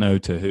 I don't know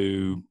to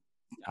who.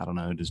 I don't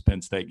know. Does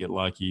Penn State get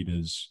lucky?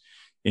 Does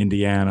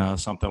Indiana,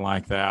 something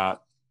like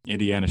that?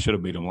 Indiana should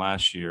have beat them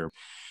last year.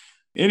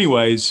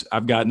 Anyways,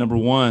 I've got number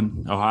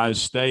one, Ohio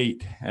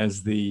State,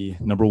 as the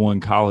number one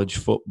college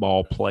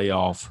football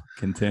playoff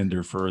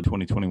contender for the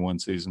 2021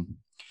 season.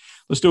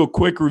 Let's do a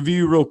quick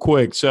review real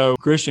quick. So,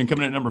 Christian,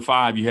 coming at number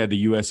 5, you had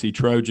the USC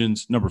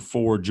Trojans. Number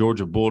 4,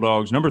 Georgia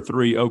Bulldogs. Number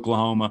 3,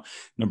 Oklahoma.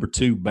 Number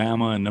 2,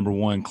 Bama. And number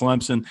 1,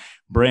 Clemson.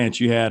 Branch,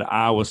 you had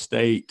Iowa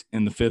State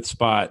in the 5th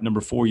spot. Number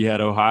 4, you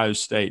had Ohio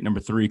State. Number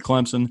 3,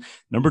 Clemson.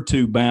 Number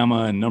 2,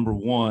 Bama. And number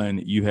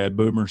 1, you had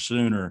Boomer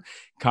Sooner.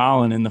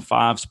 Colin, in the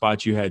 5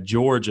 spot, you had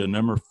Georgia.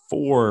 Number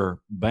 4,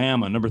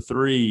 Bama. Number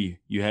 3,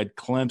 you had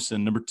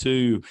Clemson. Number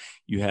 2,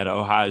 you had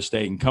Ohio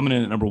State. And coming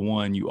in at number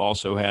 1, you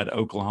also had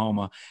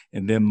Oklahoma.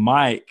 And then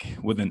Mike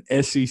with an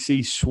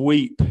SEC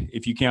sweep,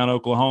 if you count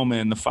Oklahoma,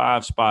 in the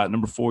 5 spot.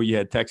 Number 4, you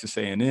had Texas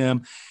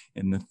A&M.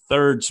 In the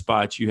 3rd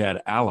spot, you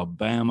had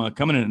Alabama.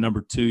 Coming in at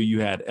number 2, you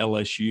had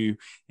LSU.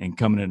 And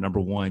coming in at number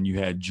 1, you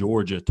had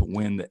Georgia to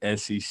win the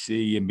SEC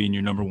and being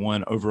your number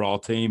 1 overall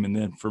team. And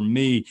then for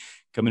me,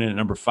 coming in at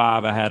number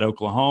 5, I had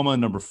Oklahoma.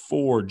 Number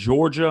 4,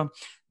 Georgia.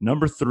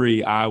 Number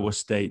 3, Iowa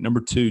State.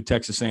 Number 2,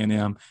 Texas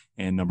A&M.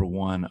 And number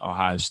 1,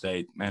 Ohio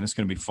State. Man, it's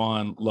going to be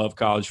fun. Love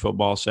college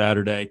football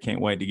Saturday. Can't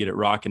wait to get it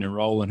rocking and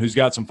rolling. Who's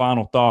got some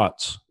final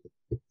thoughts?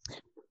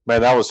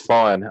 Man, that was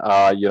fun.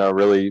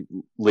 Really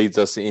leads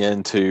us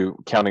into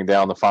counting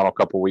down the final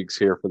couple weeks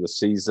here for the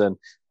season.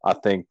 I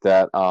think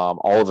that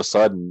all of a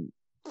sudden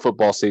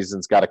football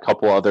season's got a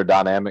couple other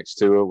dynamics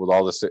to it with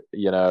all this,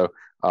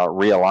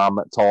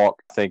 realignment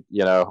talk. I think,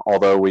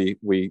 although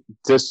we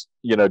just,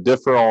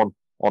 differ on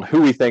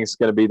who we think is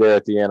going to be there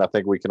at the end, I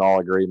think we can all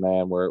agree,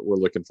 man, we're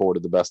looking forward to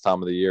the best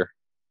time of the year.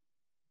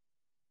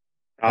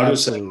 I'll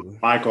just say,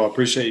 Michael, I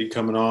appreciate you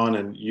coming on,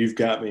 and you've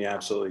got me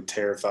absolutely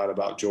terrified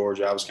about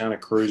Georgia. I was kind of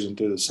cruising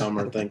through the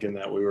summer thinking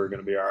that we were going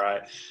to be all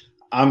right.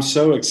 I'm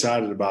so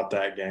excited about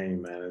that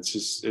game, man.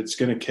 It's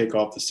going to kick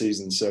off the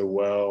season so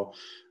well.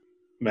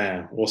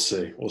 Man, we'll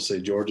see.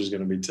 Georgia's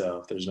going to be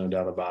tough. There's no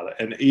doubt about it.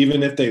 And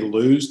even if they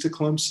lose to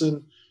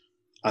Clemson,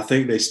 I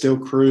think they still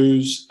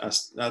cruise.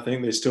 I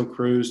think they still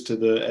cruise to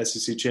the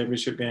SEC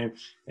championship game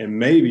and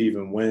maybe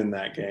even win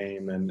that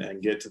game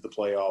and get to the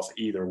playoff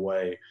either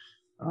way.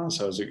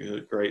 So it was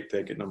a great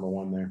pick at number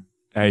 1 there.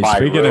 Hey,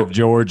 speaking of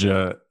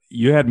Georgia,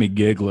 you had me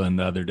giggling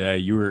the other day.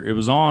 It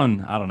was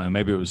on, I don't know,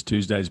 maybe it was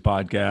Tuesday's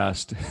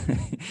podcast.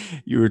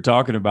 You were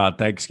talking about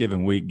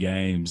Thanksgiving week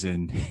games,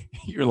 and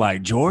you're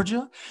like,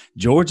 Georgia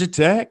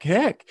Tech,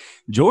 heck,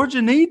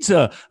 Georgia needs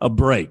a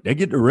break. They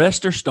get to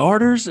rest their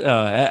starters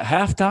at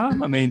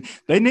halftime. I mean,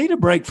 they need a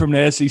break from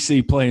the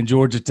SEC playing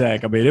Georgia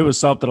Tech. I mean, it was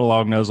something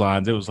along those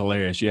lines. It was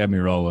hilarious. You had me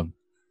rolling.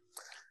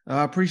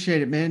 I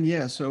appreciate it, man.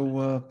 Yeah,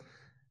 so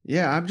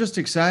I'm just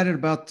excited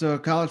about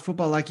college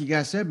football, like you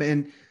guys said,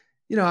 man.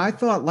 I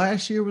thought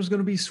last year was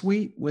going to be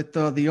sweet with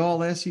the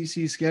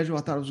all-SEC schedule.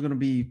 I thought it was going to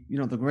be,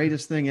 the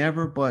greatest thing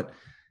ever. But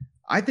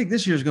I think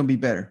this year is going to be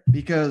better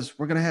because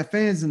we're going to have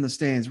fans in the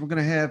stands. We're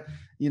going to have,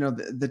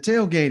 the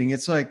tailgating.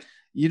 It's like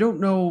you don't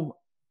know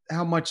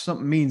how much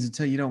something means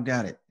until you don't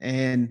got it.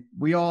 And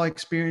we all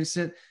experienced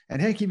it.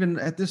 And heck, even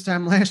at this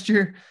time last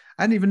year,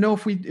 I didn't even know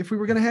if we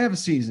were going to have a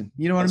season.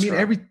 You know what I mean?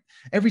 Right.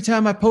 Every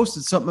time I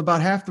posted something,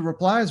 about half the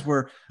replies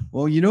were,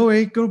 well,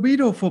 ain't going to be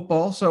no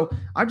football. So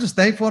I'm just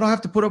thankful I don't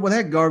have to put up with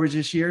that garbage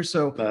this year.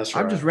 So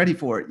I'm just ready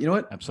for it. You know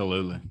what?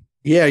 Absolutely.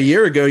 Yeah. A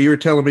year ago, you were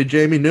telling me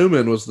Jamie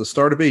Newman was the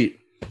star to beat.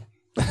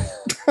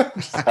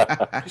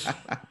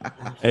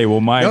 Hey, well,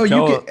 Mike.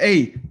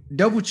 Hey,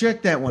 double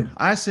check that one.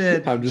 I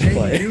said I'm just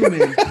Jamie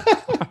Newman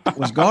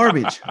was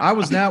garbage.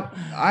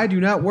 I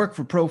do not work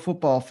for Pro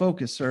Football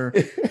Focus, sir.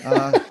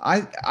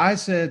 I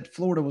said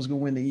Florida was going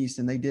to win the East,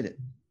 and they did it.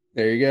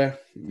 There you go.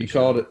 You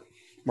called it.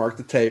 Mark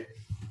the tape.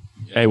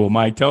 Hey, well,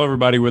 Mike, tell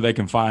everybody where they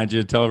can find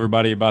you. Tell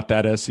everybody about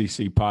that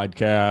SEC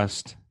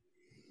podcast.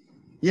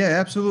 Yeah,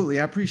 absolutely.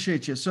 I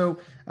appreciate you. So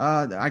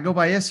I go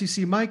by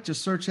SEC Mike.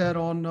 Just search that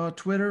on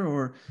Twitter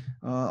or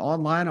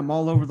online. I'm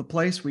all over the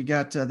place. We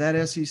got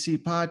that SEC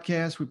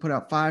podcast. We put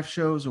out 5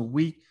 shows a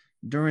week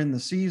during the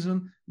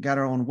season. Got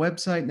our own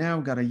website now.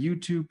 Got a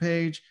YouTube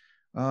page.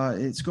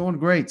 It's going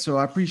great. So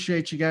I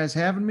appreciate you guys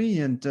having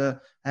me, and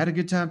had a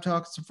good time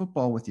talking some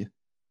football with you.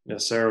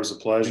 Yes, sir. It was a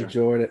pleasure.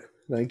 Enjoyed it.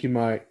 Thank you,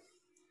 Mike.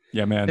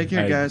 Yeah, man. Take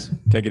care, guys.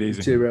 Take it easy.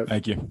 You too, bro.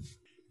 Thank you.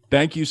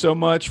 Thank you so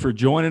much for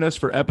joining us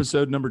for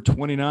episode number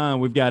 29.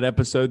 We've got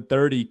episode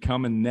 30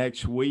 coming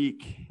next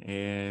week,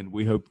 and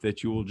we hope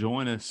that you will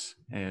join us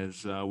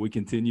as we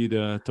continue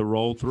to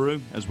roll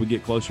through as we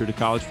get closer to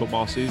college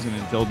football season.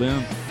 Until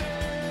then,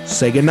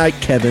 say goodnight,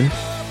 Kevin.